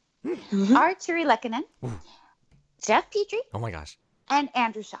Ben, Arturi Lehkonen, Jeff Petrie, Oh, my gosh. and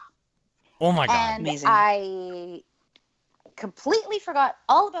Andrew Shaw. Oh, my God. And Amazing. I completely forgot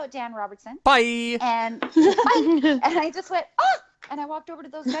all about Dan Robertson. Bye. And I just went, oh! And I walked over to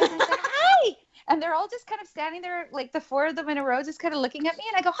those guys and I said, hi! And they're all just kind of standing there, like the four of them in a row, just kind of looking at me.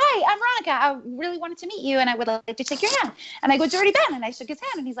 And I go, hi, I'm Veronica. I really wanted to meet you, and I would like to shake your hand. And I go, Jordy Ben. And I shook his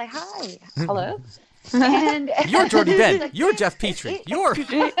hand, and he's like, hi, hello. And You're Jordy Ben. like, You're Jeff Petrie. You're.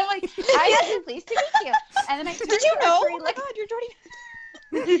 I'm like, hi, I'm pleased to meet you. And then I turned Did you to know? Arturi Oh my God, you're Jordy.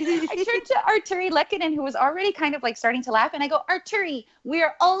 I turned to Arturi Lehkonen, who was already kind of like starting to laugh, and I go, Arturi, we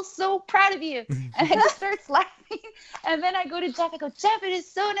are all so proud of you. And he just starts laughing. And then I go to Jeff. I go, Jeff, it is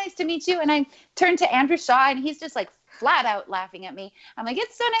so nice to meet you. And I turn to Andrew Shaw, and he's just like flat out laughing at me. I'm like,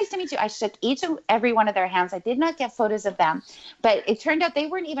 it's so nice to meet you. I shook each and every one of their hands. I did not get photos of them, but it turned out they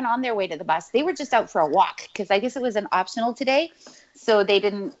weren't even on their way to the bus. They were just out for a walk because I guess it was an optional today. So they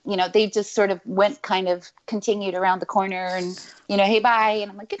didn't, they just sort of went kind of continued around the corner and, hey, bye.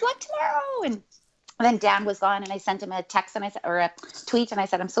 And I'm like, good luck tomorrow. And then Dan was gone, and I sent him a text and I said, or a tweet, and I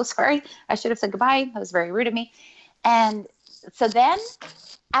said, I'm so sorry. I should have said goodbye. That was very rude of me. And so then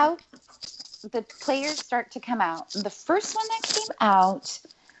the players start to come out. The first one that came out,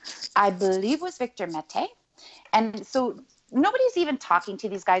 I believe, was Victor Mete. And so nobody's even talking to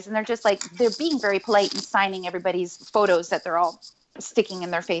these guys, and they're just like, they're being very polite and signing everybody's photos that they're all sticking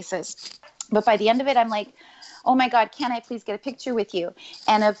in their faces. But by the end of it, I'm like, oh my God, can I please get a picture with you?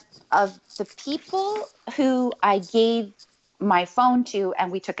 And of the people who I gave my phone to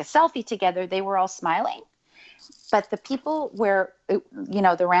and we took a selfie together, they were all smiling. But the people where, the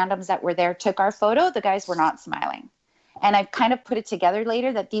randoms that were there took our photo, the guys were not smiling. And I've kind of put it together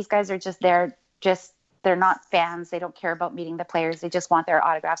later that these guys are just there, they're not fans. They don't care about meeting the players. They just want their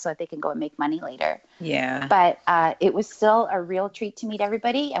autograph so that they can go and make money later. Yeah. But it was still a real treat to meet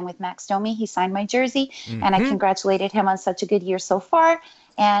everybody. And with Max Domi, he signed my jersey. And I congratulated him on such a good year so far.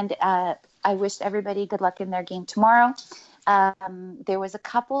 And I wished everybody good luck in their game tomorrow. There was a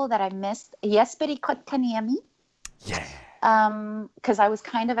couple that I missed. Jesperi Kotkaniemi. Yeah. Because I was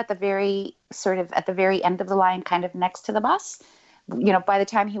kind of at the very end of the line, kind of next to the bus. By the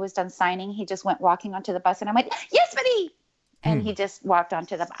time he was done signing, he just went walking onto the bus, and I'm like, yes, buddy! And he just walked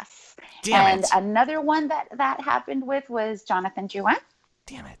onto the bus. Damn it. Another one that happened with was Jonathan Drouin.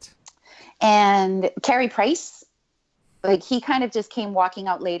 Damn it. And Carey Price. Like, he kind of just came walking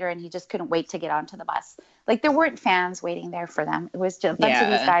out later, and he just couldn't wait to get onto the bus. Like, there weren't fans waiting there for them. It was just a bunch of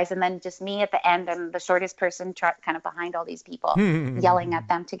these guys, and then just me at the end, and the shortest person kind of behind all these people, yelling at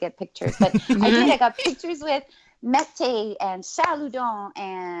them to get pictures. But I got pictures with Mete and Chaludon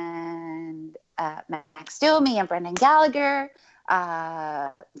and Max Domi and Brendan Gallagher,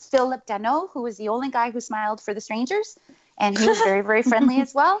 Philip Danault, who was the only guy who smiled for the strangers, and he was very, very friendly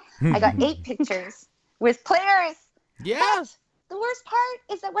as well. I got 8 pictures with players. Yeah. But the worst part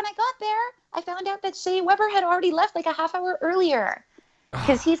is that when I got there, I found out that Shea Weber had already left like a half hour earlier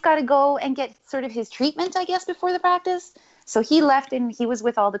because he's got to go and get sort of his treatment, I guess, before the practice. So he left, and he was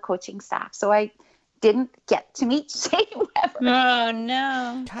with all the coaching staff. So I didn't get to meet Shea Weber. Oh,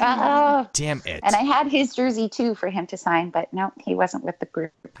 no. Damn it. And I had his jersey, too, for him to sign. But no, he wasn't with the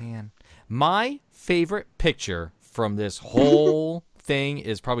group. Man. My favorite picture from this whole thing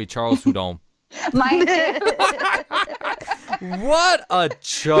is probably Charles Hudon. Mine too. What a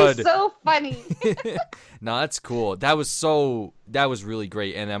chud. He's so funny. No, that's cool. That was really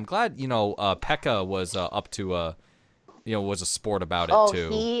great. And I'm glad, Pekka was up to, was a sport about it too.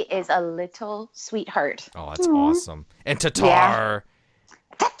 Oh, he is a little sweetheart. Oh, that's awesome. And Tatar.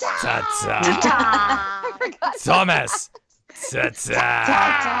 Ta-ta! Ta-ta. I forgot. Thomas. Ta-ta.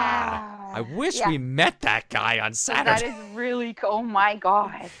 Ta-ta. I wish Yeah. we met that guy on That Saturday. is really cool. Oh my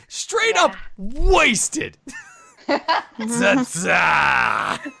god. Straight Yeah. up wasted.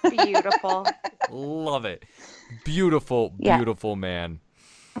 Za-za. Beautiful. Love it. Beautiful, Yeah. beautiful man.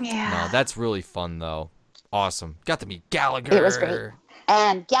 Yeah. No, that's really fun though. Awesome. Got to meet Gallagher. It was great.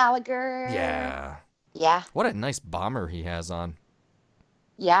 And Gallagher. Yeah. Yeah. What a nice bomber he has on.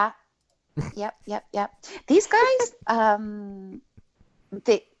 Yeah. Yep. These guys,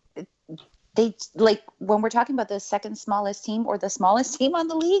 they like when we're talking about the second smallest team or the smallest team on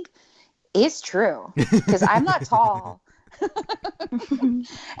the league, it's true because I'm not tall.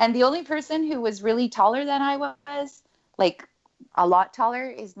 And the only person who was really taller than I was, like a lot taller,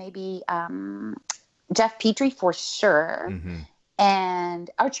 is maybe Jeff Petrie for sure. Hmm. And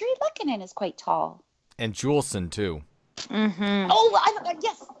Archery Lekanen is quite tall. And Juleson too. Mm-hmm. Oh,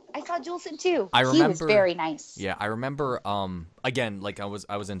 yes, I saw Juleson too. I He was remember- very nice. Yeah, I remember. Again, like I was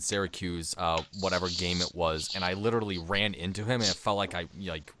in Syracuse, whatever game it was, and I literally ran into him, and it felt like I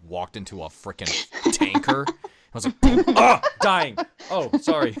like walked into a freaking tanker. I was like, oh, dying. Oh,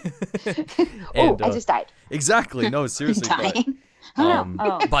 sorry. Oh, I just died. exactly. No, seriously. Dying.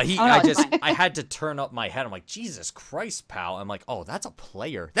 Oh. But he, Oh, no, I it's just, fine. I had to turn up my head. I'm like, Jesus Christ, pal. I'm like, oh, that's a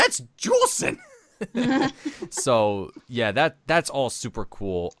player. That's Juleson. So yeah, that's all super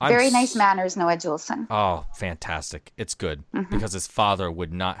cool. Very nice manners, Noah Juleson. Oh, fantastic. It's good because his father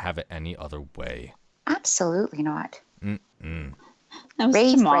would not have it any other way. Absolutely not. Mm-mm. That was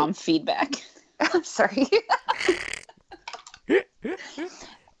Raised just mom right. feedback. Sorry.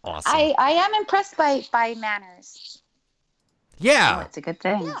 Awesome. I am impressed by manners. yeah. That's a good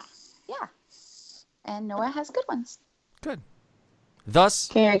thing. Yeah. And Noah has good ones. Good. Thus,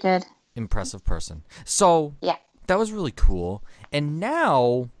 Very good. impressive person. So Yeah. that was really cool. And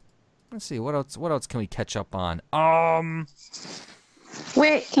now, let's see what else. What else can we catch up on?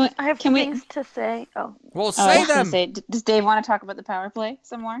 Wait, Can we- I have can we- things to say. Oh, Well, Oh, I say was gonna them. say, does Dave want to talk about the power play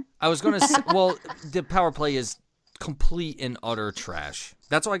some more? I was gonna say. Well, the power play is complete and utter trash.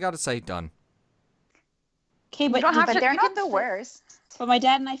 That's all I got to say. Done. Okay, but, don't have But to- they're you not can the say- worst. but my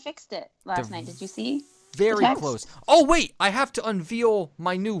dad and I fixed it last The- night. Did you see? Very text? close. Oh wait, I have to unveil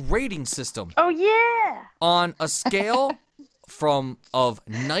my new rating system oh yeah. on a scale of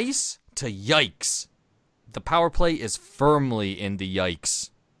nice to yikes. The power play is firmly in the yikes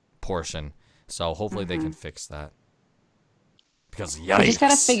portion, so hopefully they can fix that. Because yikes. We just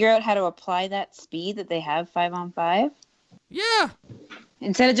gotta figure out how to apply that speed that they have 5-on-5 Yeah,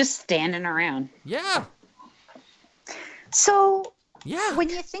 instead of just standing around. yeah, So yeah, when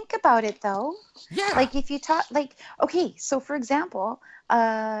you think about it, though, yeah. like if you talk, like, okay, so for example,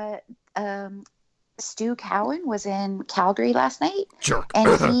 Stu Cowan was in Calgary last night, Jerk.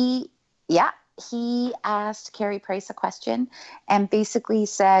 and he asked Carey Price a question and basically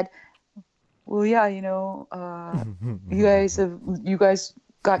said, well, yeah, you guys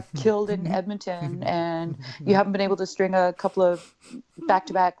got killed in Edmonton and you haven't been able to string a couple of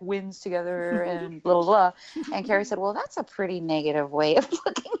back-to-back wins together and blah, blah, blah. And Carey said, well, that's a pretty negative way of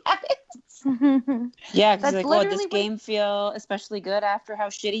looking at it. Yeah, because That's like, literally this what- game feel especially good after how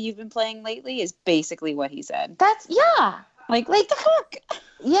shitty you've been playing lately is basically what he said. That's, yeah. Like the fuck?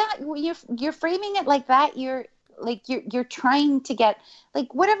 Yeah, you're framing it like that. You're trying to get,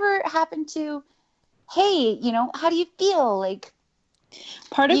 like, whatever happened to, hey, how do you feel? Like,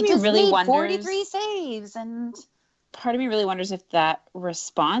 Part of you me just really made wonders. 43 saves and Part of me really wonders if that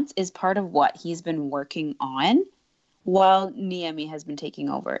response is part of what he's been working on while Niemi has been taking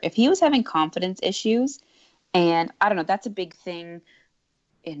over. If he was having confidence issues, and I don't know, that's a big thing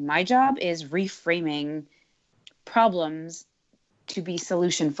in my job is reframing problems to be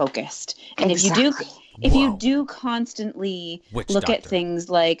solution focused. And if Exactly. you Whoa. do constantly Witch look at doctor. things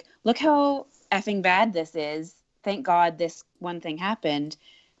like, look how effing bad this is. Thank God this one thing happened.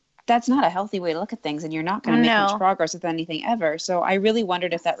 That's not a healthy way to look at things, and you're not going to make No. much progress with anything ever. So I really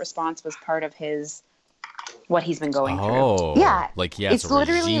wondered if that response was part of what he's been going through. Oh, Yeah, like he has it's a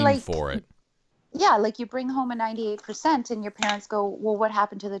literally regime like- for it. yeah, like you bring home a 98% and your parents go, well, what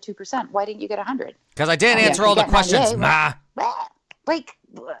happened to the 2%? Why didn't you get 100? Because I didn't Yeah, answer you all the got questions, 98, ma. Bleh. Like,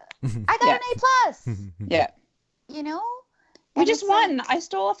 I got Yeah. an A plus, Yeah. We And just it's like- won. I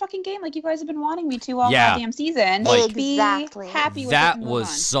stole a fucking game like you guys have been wanting me to all Yeah. goddamn season. Like- Be Exactly. happy with it That and move was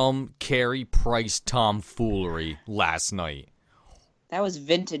on. some Carey Price tomfoolery last night. That was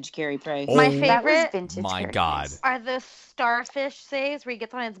vintage Carey Price. Oh, My That was favorite vintage. my Carey God. Price. are the starfish saves where he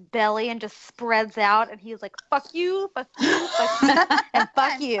gets on his belly and just spreads out, and he's like, "Fuck you, fuck you, fuck you, and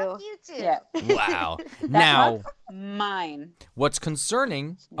fuck And you." Fuck you too. Yeah. Wow. Now, Mine. what's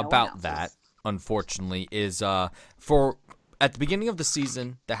concerning No one about else's. that, unfortunately, is for at the beginning of the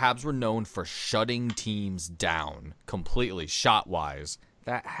season, the Habs were known for shutting teams down completely, shot-wise.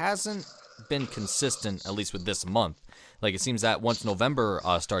 That hasn't been consistent, at least with this month. Like, it seems that once November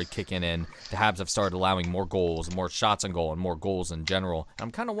started kicking in, the Habs have started allowing more goals, more shots on goal, and more goals in general. And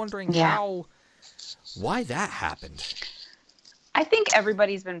I'm kind of wondering why that happened. I think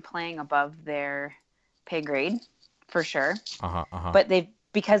everybody's been playing above their pay grade, for sure. But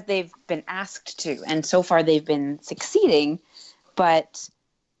because they've been asked to, and so far they've been succeeding, but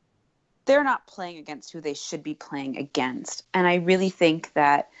they're not playing against who they should be playing against. And I really think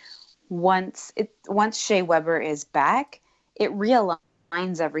that once Shea Weber is back, it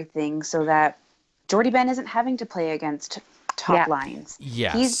realigns everything so that Jordy Ben isn't having to play against top lines.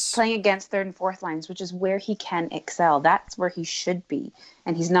 Yes. He's playing against third and fourth lines, which is where he can excel. That's where he should be.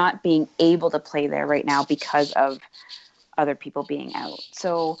 And he's not being able to play there right now because of other people being out.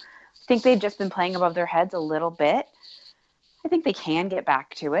 So I think they've just been playing above their heads a little bit. I think they can get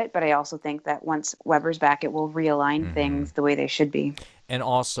back to it, but I also think that once Weber's back, it will realign things the way they should be. And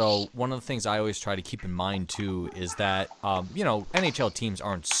also, one of the things I always try to keep in mind, too, is that, NHL teams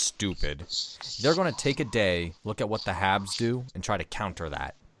aren't stupid. They're going to take a day, look at what the Habs do, and try to counter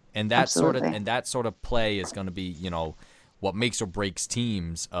that. And that sort of play is going to be, what makes or breaks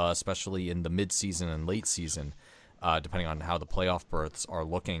teams, especially in the midseason and late season, depending on how the playoff berths are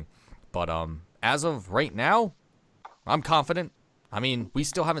looking. But as of right now, I'm confident. I mean, we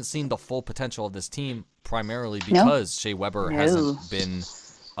still haven't seen the full potential of this team, primarily because Shea Weber hasn't been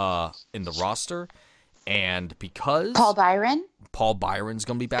in the roster, and because Paul Byron's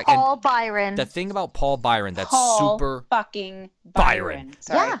going to be back. Byron. The thing about Paul Byron that's Paul super fucking Byron.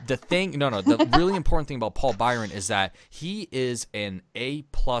 Sorry. Yeah. The really important thing about Paul Byron is that he is an A+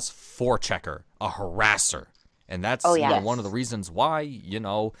 forechecker, a harasser. And that's one of the reasons why, we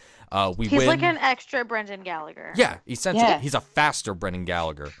win. He's like an extra Brendan Gallagher. Yeah, essentially. He's a faster Brendan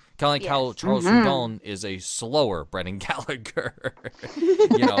Gallagher. Kind of like how Charles Hudon is a slower Brendan Gallagher.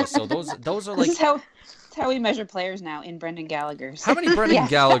 So those are like... This is how we measure players now in Brendan Gallagher's. How many Brendan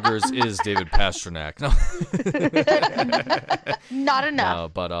Gallaghers is David Pastrnak? No. Not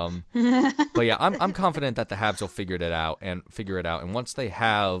enough. But yeah, I'm confident that the Habs will figure it out. And once they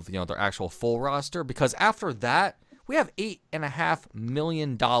have, their actual full roster, because after that, we have $8.5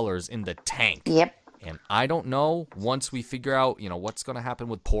 million in the tank. Yep. And I don't know, once we figure out, what's going to happen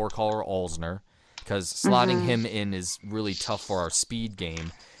with poor Carl Alzner, because slotting him in is really tough for our speed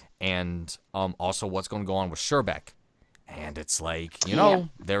game. And also what's going to go on with Sherbeck. And it's like, there's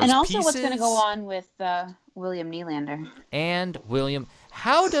and also pieces. What's going to go on with William Nylander. And William,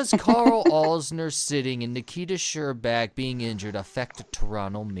 how does Carl Alzner sitting and Nikita Sherbeck being injured affect the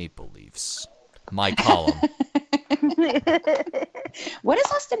Toronto Maple Leafs? My column. What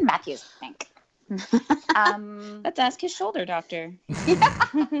does Austin Matthews think? Let's ask his shoulder doctor.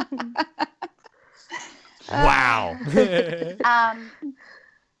 Wow.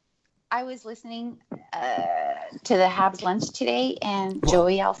 I was listening to the Habs lunch today, and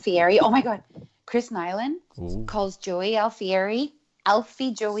Joey Alfieri. Oh my God, Chris Nyland calls Joey Alfieri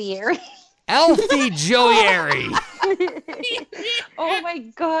Alfie Joeyeri. Alfie Joeyeri. Oh my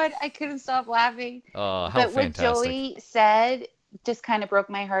God, I couldn't stop laughing. How but fantastic. What Joey said just kind of broke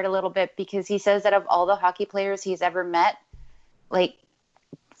my heart a little bit, because he says that of all the hockey players he's ever met, like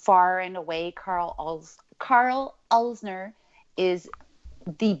far and away, Carl Alzner is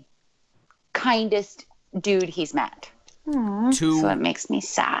the kindest dude he's met. So it makes me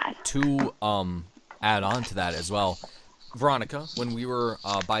sad. To add on to that as well, Veronica, when we were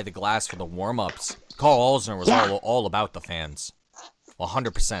by the glass for the warm-ups, Carl Alzner was all about the fans.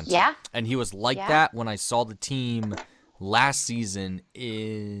 100%. Yeah. And he was like that when I saw the team last season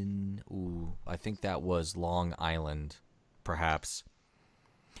in, I think that was Long Island, perhaps.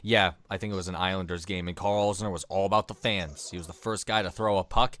 Yeah, I think it was an Islanders game, and Carl Alzner was all about the fans. He was the first guy to throw a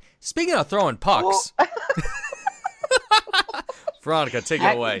puck. Speaking of throwing pucks, Veronica, take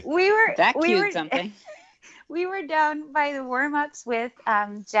it away. We were something. We were down by the warm-ups with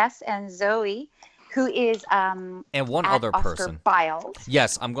Jess and Zoe, who is and one at other Oscar person. Biles.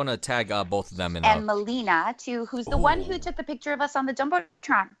 Yes, I'm going to tag both of them in. And Melina, too, who's the one who took the picture of us on the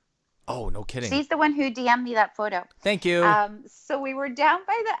Jumbotron. Oh, no kidding. She's the one who DM'd me that photo. Thank you. So we were down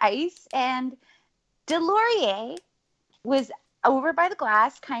by the ice, and Delorier was over by the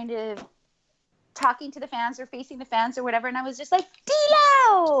glass, kind of talking to the fans or facing the fans or whatever, and I was just like,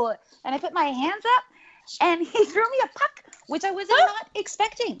 D'Lo! And I put my hands up, and he threw me a puck, which I was not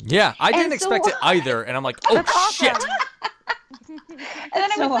expecting. Yeah, I didn't expect it either, and I'm like, oh, shit. And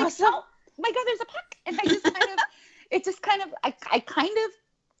then I was like, oh my God, there's a puck. And I just kind of, I kind of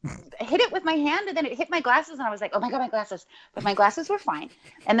hit it with my hand, and then it hit my glasses, and I was like, oh my God, my glasses. But my glasses were fine.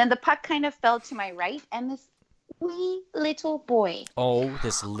 And then the puck kind of fell to my right, and this wee little boy, Oh,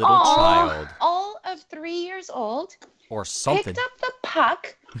 this little child. all of 3 years old, Or something. picked up the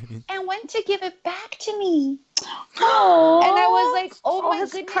puck and went to give it back to me. Oh, And I was like, oh my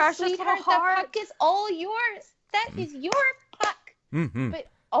his goodness, precious little sweetheart, the heart. puck is all yours. That is your puck. Mm-hmm. But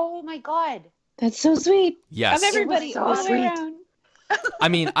oh my God. that's so sweet. Yes. Of everybody, so all the way sweet. around. I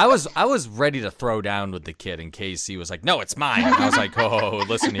mean, I was ready to throw down with the kid in case he was like, no, it's mine. And I was like, oh,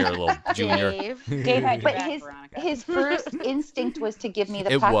 listen here, little junior. Dave. Dave had your But back, Veronica. his first instinct was to give me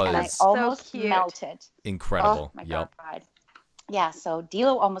the It puck, and I was. So almost cute. melted. Incredible. Oh my Yep. God. Yeah, so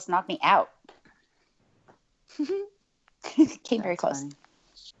D'Lo almost knocked me out. Came very close. funny.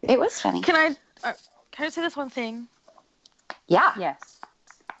 It was funny. Can I say this one thing? Yeah. Yes.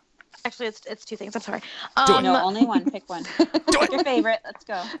 Actually, it's two things. I'm sorry. Do it. No, only one. Pick one. Pick your favorite. Let's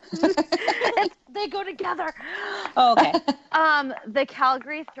go. They go together. Oh, okay. The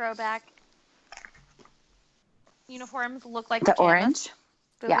Calgary throwback uniforms look like The pajamas. orange.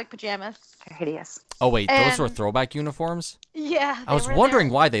 They look Yeah. like pajamas. They're hideous. Oh, wait, those were And- throwback uniforms? Yeah. I was wondering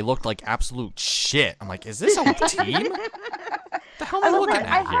why they looked like absolute shit. I'm like, is this a team? The hell am I looking I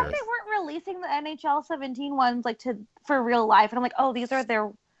at thought here? they weren't releasing the NHL 17 ones like for real life, and I'm like, oh, these are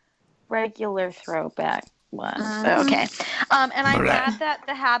their regular throwback ones. Mhm. Okay. And I'm Blah. glad that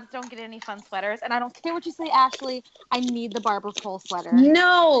the Habs don't get any fun sweaters, and I don't care what you say, Ashley. I need the Barbara Cole sweater.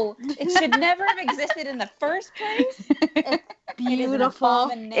 No, it should never have existed in the first place. Beautiful.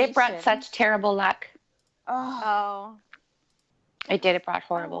 It brought such terrible luck. Oh, Oh. It did. It brought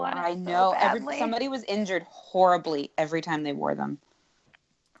horrible want luck. I so know. badly. Somebody was injured horribly every time they wore them.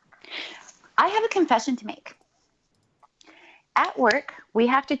 I have a confession to make. At work, we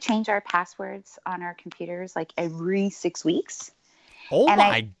have to change our passwords on our computers like every 6 weeks. Oh and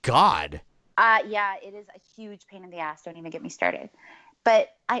my God. Yeah, it is a huge pain in the ass. Don't even get me started. But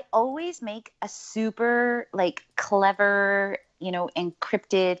I always make a super like clever,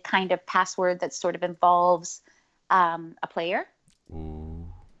 encrypted kind of password that sort of involves a player. Ooh.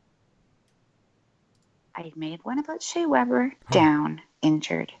 I made one about Shea Weber, down,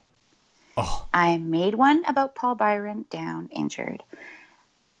 injured. Oh, I made one about Paul Byron, down, injured.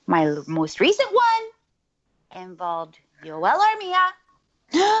 My most recent one involved Yoel Armia,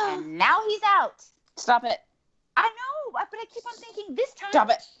 and now he's out. Stop it. I know, but I keep on thinking this time Stop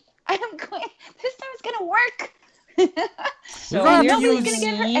it. this time it's gonna work. So gonna have to nobody's use-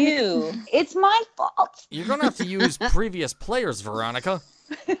 gonna get hurt. You. It's my fault. you're going to have to use previous players, Veronica.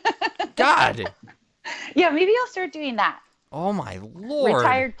 God. Yeah, maybe I'll start doing that. Oh, my Lord.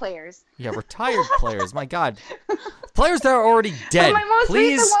 Retired players. Yeah, retired players. My God. Players that are already dead. But my most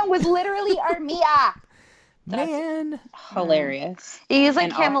Please. recent one was literally Armia. Man. Hilarious. He's like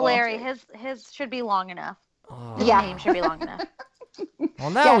And awful. Camilleri. His should be long enough. Oh. His Yeah. name should be long enough. Well,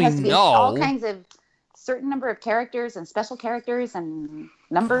 now Yeah, it we has to be all know. kinds of certain number of characters and special characters and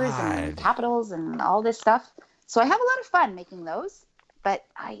numbers and God. capitals and all this stuff. So I have a lot of fun making those. But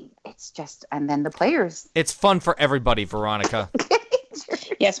it's just, and then the players. It's fun for everybody, Veronica.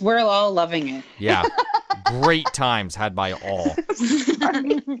 Yes, we're all loving it. Yeah. Great times had by all.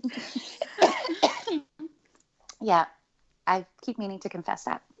 Yeah, I keep meaning to confess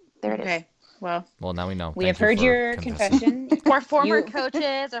that. There it is. Okay. Well, Well, now we know. we Thank have heard you for your confessing. confession. Or former You-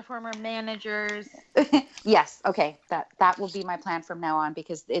 coaches or former managers. Yes, okay. That will be my plan from now on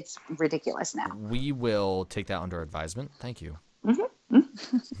because it's ridiculous now. We will take that under advisement. Thank you. Mhm.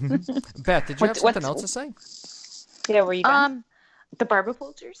 Beth, did you have What's- something else to say? Yeah, were you going? The Barbara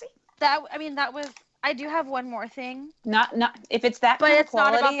Pole jersey? That was. I do have one more thing, Not if it's that but kind of it's not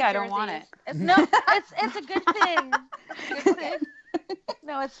about quality, the I don't want it. jerseys. It's no, it's a good thing. It's a good thing.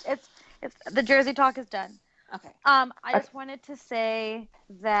 No, it's the jersey talk is done. Okay. I just wanted to say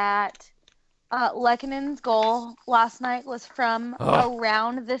that Lekkonen's goal last night was from Ugh.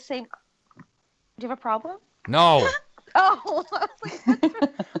 around the same. Do you have a problem? No. Oh, I was like,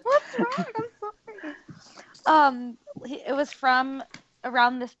 what's wrong? I'm sorry. It was from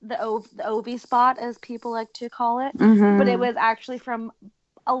around the OV spot, as people like to call it, Mm-hmm. but it was actually from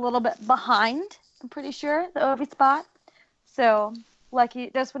a little bit behind. I'm pretty sure the OV spot. So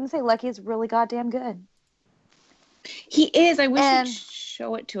Lucky, just want to say Lucky is really goddamn good. He is. I wish And- he'd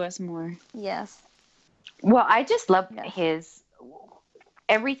show it to us more. Yes. Well, I just love Yes. his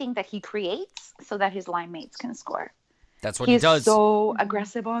everything that he creates so that his line mates can score. That's what He's he does. so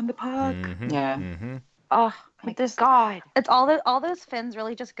aggressive on the puck. Mhm, Yeah. mhm. Oh my God. It's all those Finns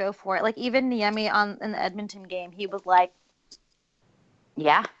really just go for it. Like even Niemi in the Edmonton game, he was like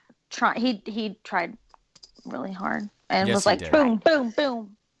Yeah. he tried really hard and Yes, was he like did. boom, boom,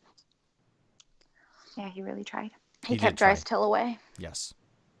 boom. Yeah, he really tried. He did kept try. Dries Till away. Yes.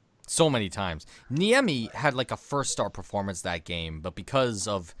 So many times. Niemi had like a first star performance that game, but because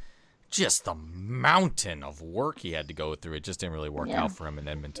of just the mountain of work he had to go through, it just didn't really work out for him in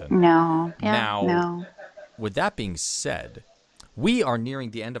Edmonton. No. Yeah. Now, No. with that being said, we are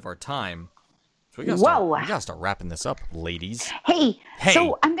nearing the end of our time. So we gotta start wrapping this up, ladies. Hey, Hey.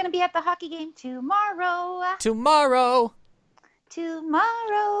 so I'm going to be at the hockey game tomorrow. Tomorrow.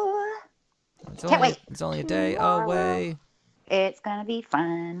 It's Can't wait. It's only a day Tomorrow. away. It's going to be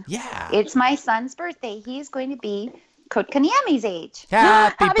fun. Yeah. It's my son's birthday. He's going to be Kotkaniemi's age.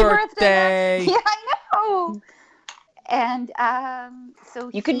 Happy Happy birthday. birthday. Yeah, I know. And so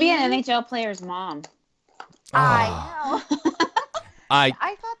You could be an he- NHL player's mom. I know. I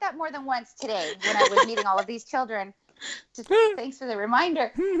I thought that more than once today when I was meeting all of these children. Just thanks for the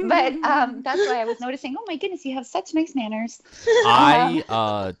reminder. But that's why I was noticing, oh my goodness, you have such nice manners.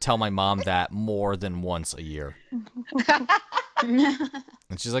 tell my mom that more than once a year.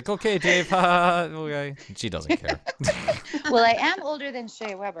 And she's like, okay, Dave, okay. And she doesn't care. Well, I am older than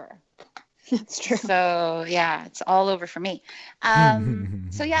Shea Weber. That's true. So yeah, it's all over for me.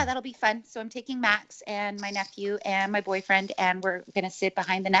 So yeah, that'll be fun. So I'm taking Max and my nephew and my boyfriend, and we're gonna sit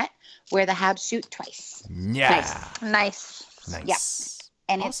behind the net where the Habs shoot twice. Yeah. Nice. Nice.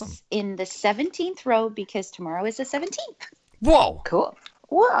 And Awesome. it's in the 17th row because tomorrow is the 17th. Whoa. Cool.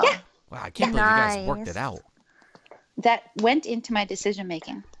 Whoa. Yeah. Wow, I can't believe you guys worked it out. That went into my decision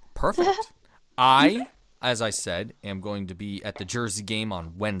making. Perfect. I, as I said, am going to be at the Jersey game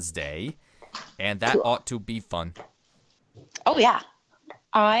on Wednesday, and that ought to be fun. Oh yeah.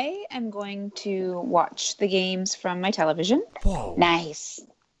 I am going to watch the games from my television. Whoa. Nice.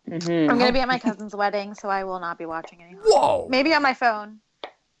 Mm-hmm. I'm gonna be at my cousin's wedding, so I will not be watching anything. Whoa. Maybe on my phone.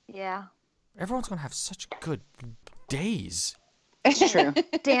 Yeah. Everyone's going to have such good days. It's true.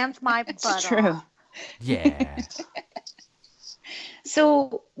 Dance my butt It's off. true. Yeah.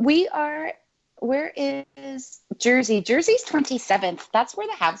 So where is Jersey? Jersey's 27th. That's where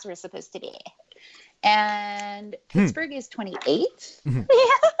the Habs were supposed to be. And Pittsburgh is 28th.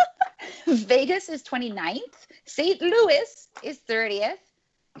 Vegas is 29th. St. Louis is 30th.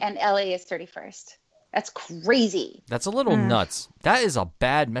 And LA is 31st. That's crazy. That's a little nuts. That is a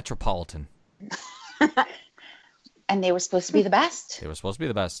bad metropolitan. And they were supposed to be the best. They were supposed to be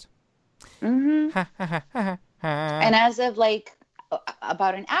the best. And as of like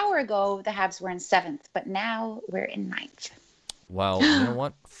about an hour ago, the Habs were in 7th. But now we're in 9th. Well, you know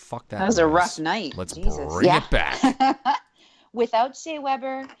what? Fuck that. That was a noise. rough night. Let's Jesus. bring Yeah. it back. Without Shea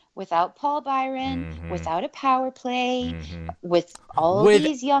Weber, without Paul Byron, without a power play, with all With-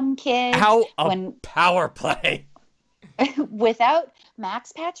 these young kids, How a when power play. without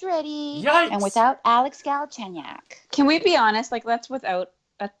Max Pacioretty, Yikes. and without Alex Galchenyuk. Can we be honest? Like that's with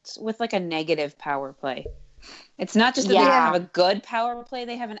like a negative power play. It's not just that they don't Yeah. have a good power play;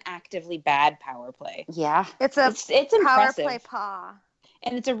 they have an actively bad power play. Yeah. It's a It's power impressive, play paw.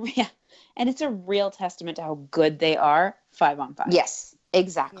 and it's a real testament to how good they are 5-on-5. Yes,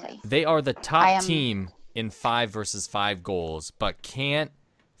 exactly. They are the top I am- team in 5 versus 5 goals, but can't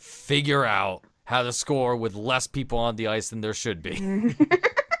figure out how to score with less people on the ice than there should be. And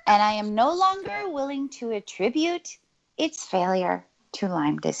I am no longer willing to attribute its failure to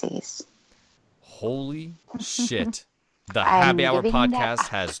Lyme disease. Holy shit. The I'm Happy Hour giving that podcast up.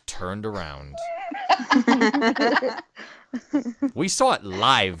 has turned around. We saw it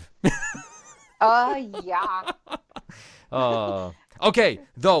live. Yeah. Okay,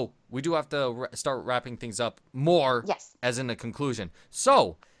 though, we do have to start wrapping things up more Yes. as in a conclusion.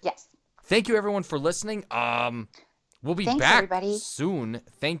 So, Yes. thank you everyone for listening. We'll be Thanks, back everybody. soon.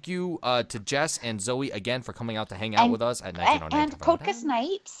 Thank you to Jess and Zoe again for coming out to hang out And- with us at 1909. And Podcast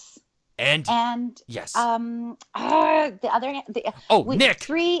Nights. And And yes. Nick.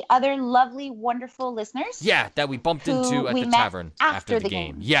 3 other lovely, wonderful listeners. Yeah, that we bumped who into at we the met tavern after after the the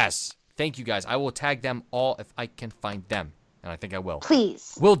game. game. Yes. Thank you guys. I will tag them all if I can find them. And I think I will.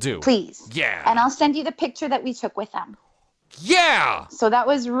 Please. Will do. Please. Yeah. And I'll send you the picture that we took with them. Yeah. So that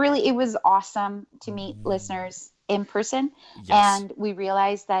was really, it was awesome to meet listeners in person. Yes. And we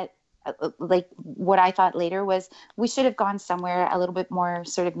realized that, like, what I thought later was we should have gone somewhere a little bit more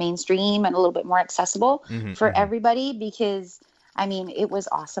sort of mainstream and a little bit more accessible for everybody, because I mean, it was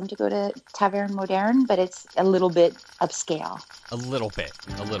awesome to go to Taverne Moderne, but it's a little bit upscale, A little bit.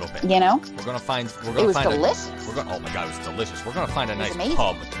 you know? We're gonna find. We're It gonna was find. delicious. Oh my god, it was delicious. We're gonna find a nice amazing.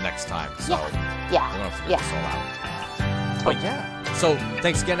 pub next time. So we're Yeah. gonna figure Yeah. this all out. But yeah. So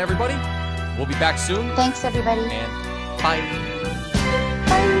thanks again, everybody. We'll be back soon. Thanks, everybody. And bye.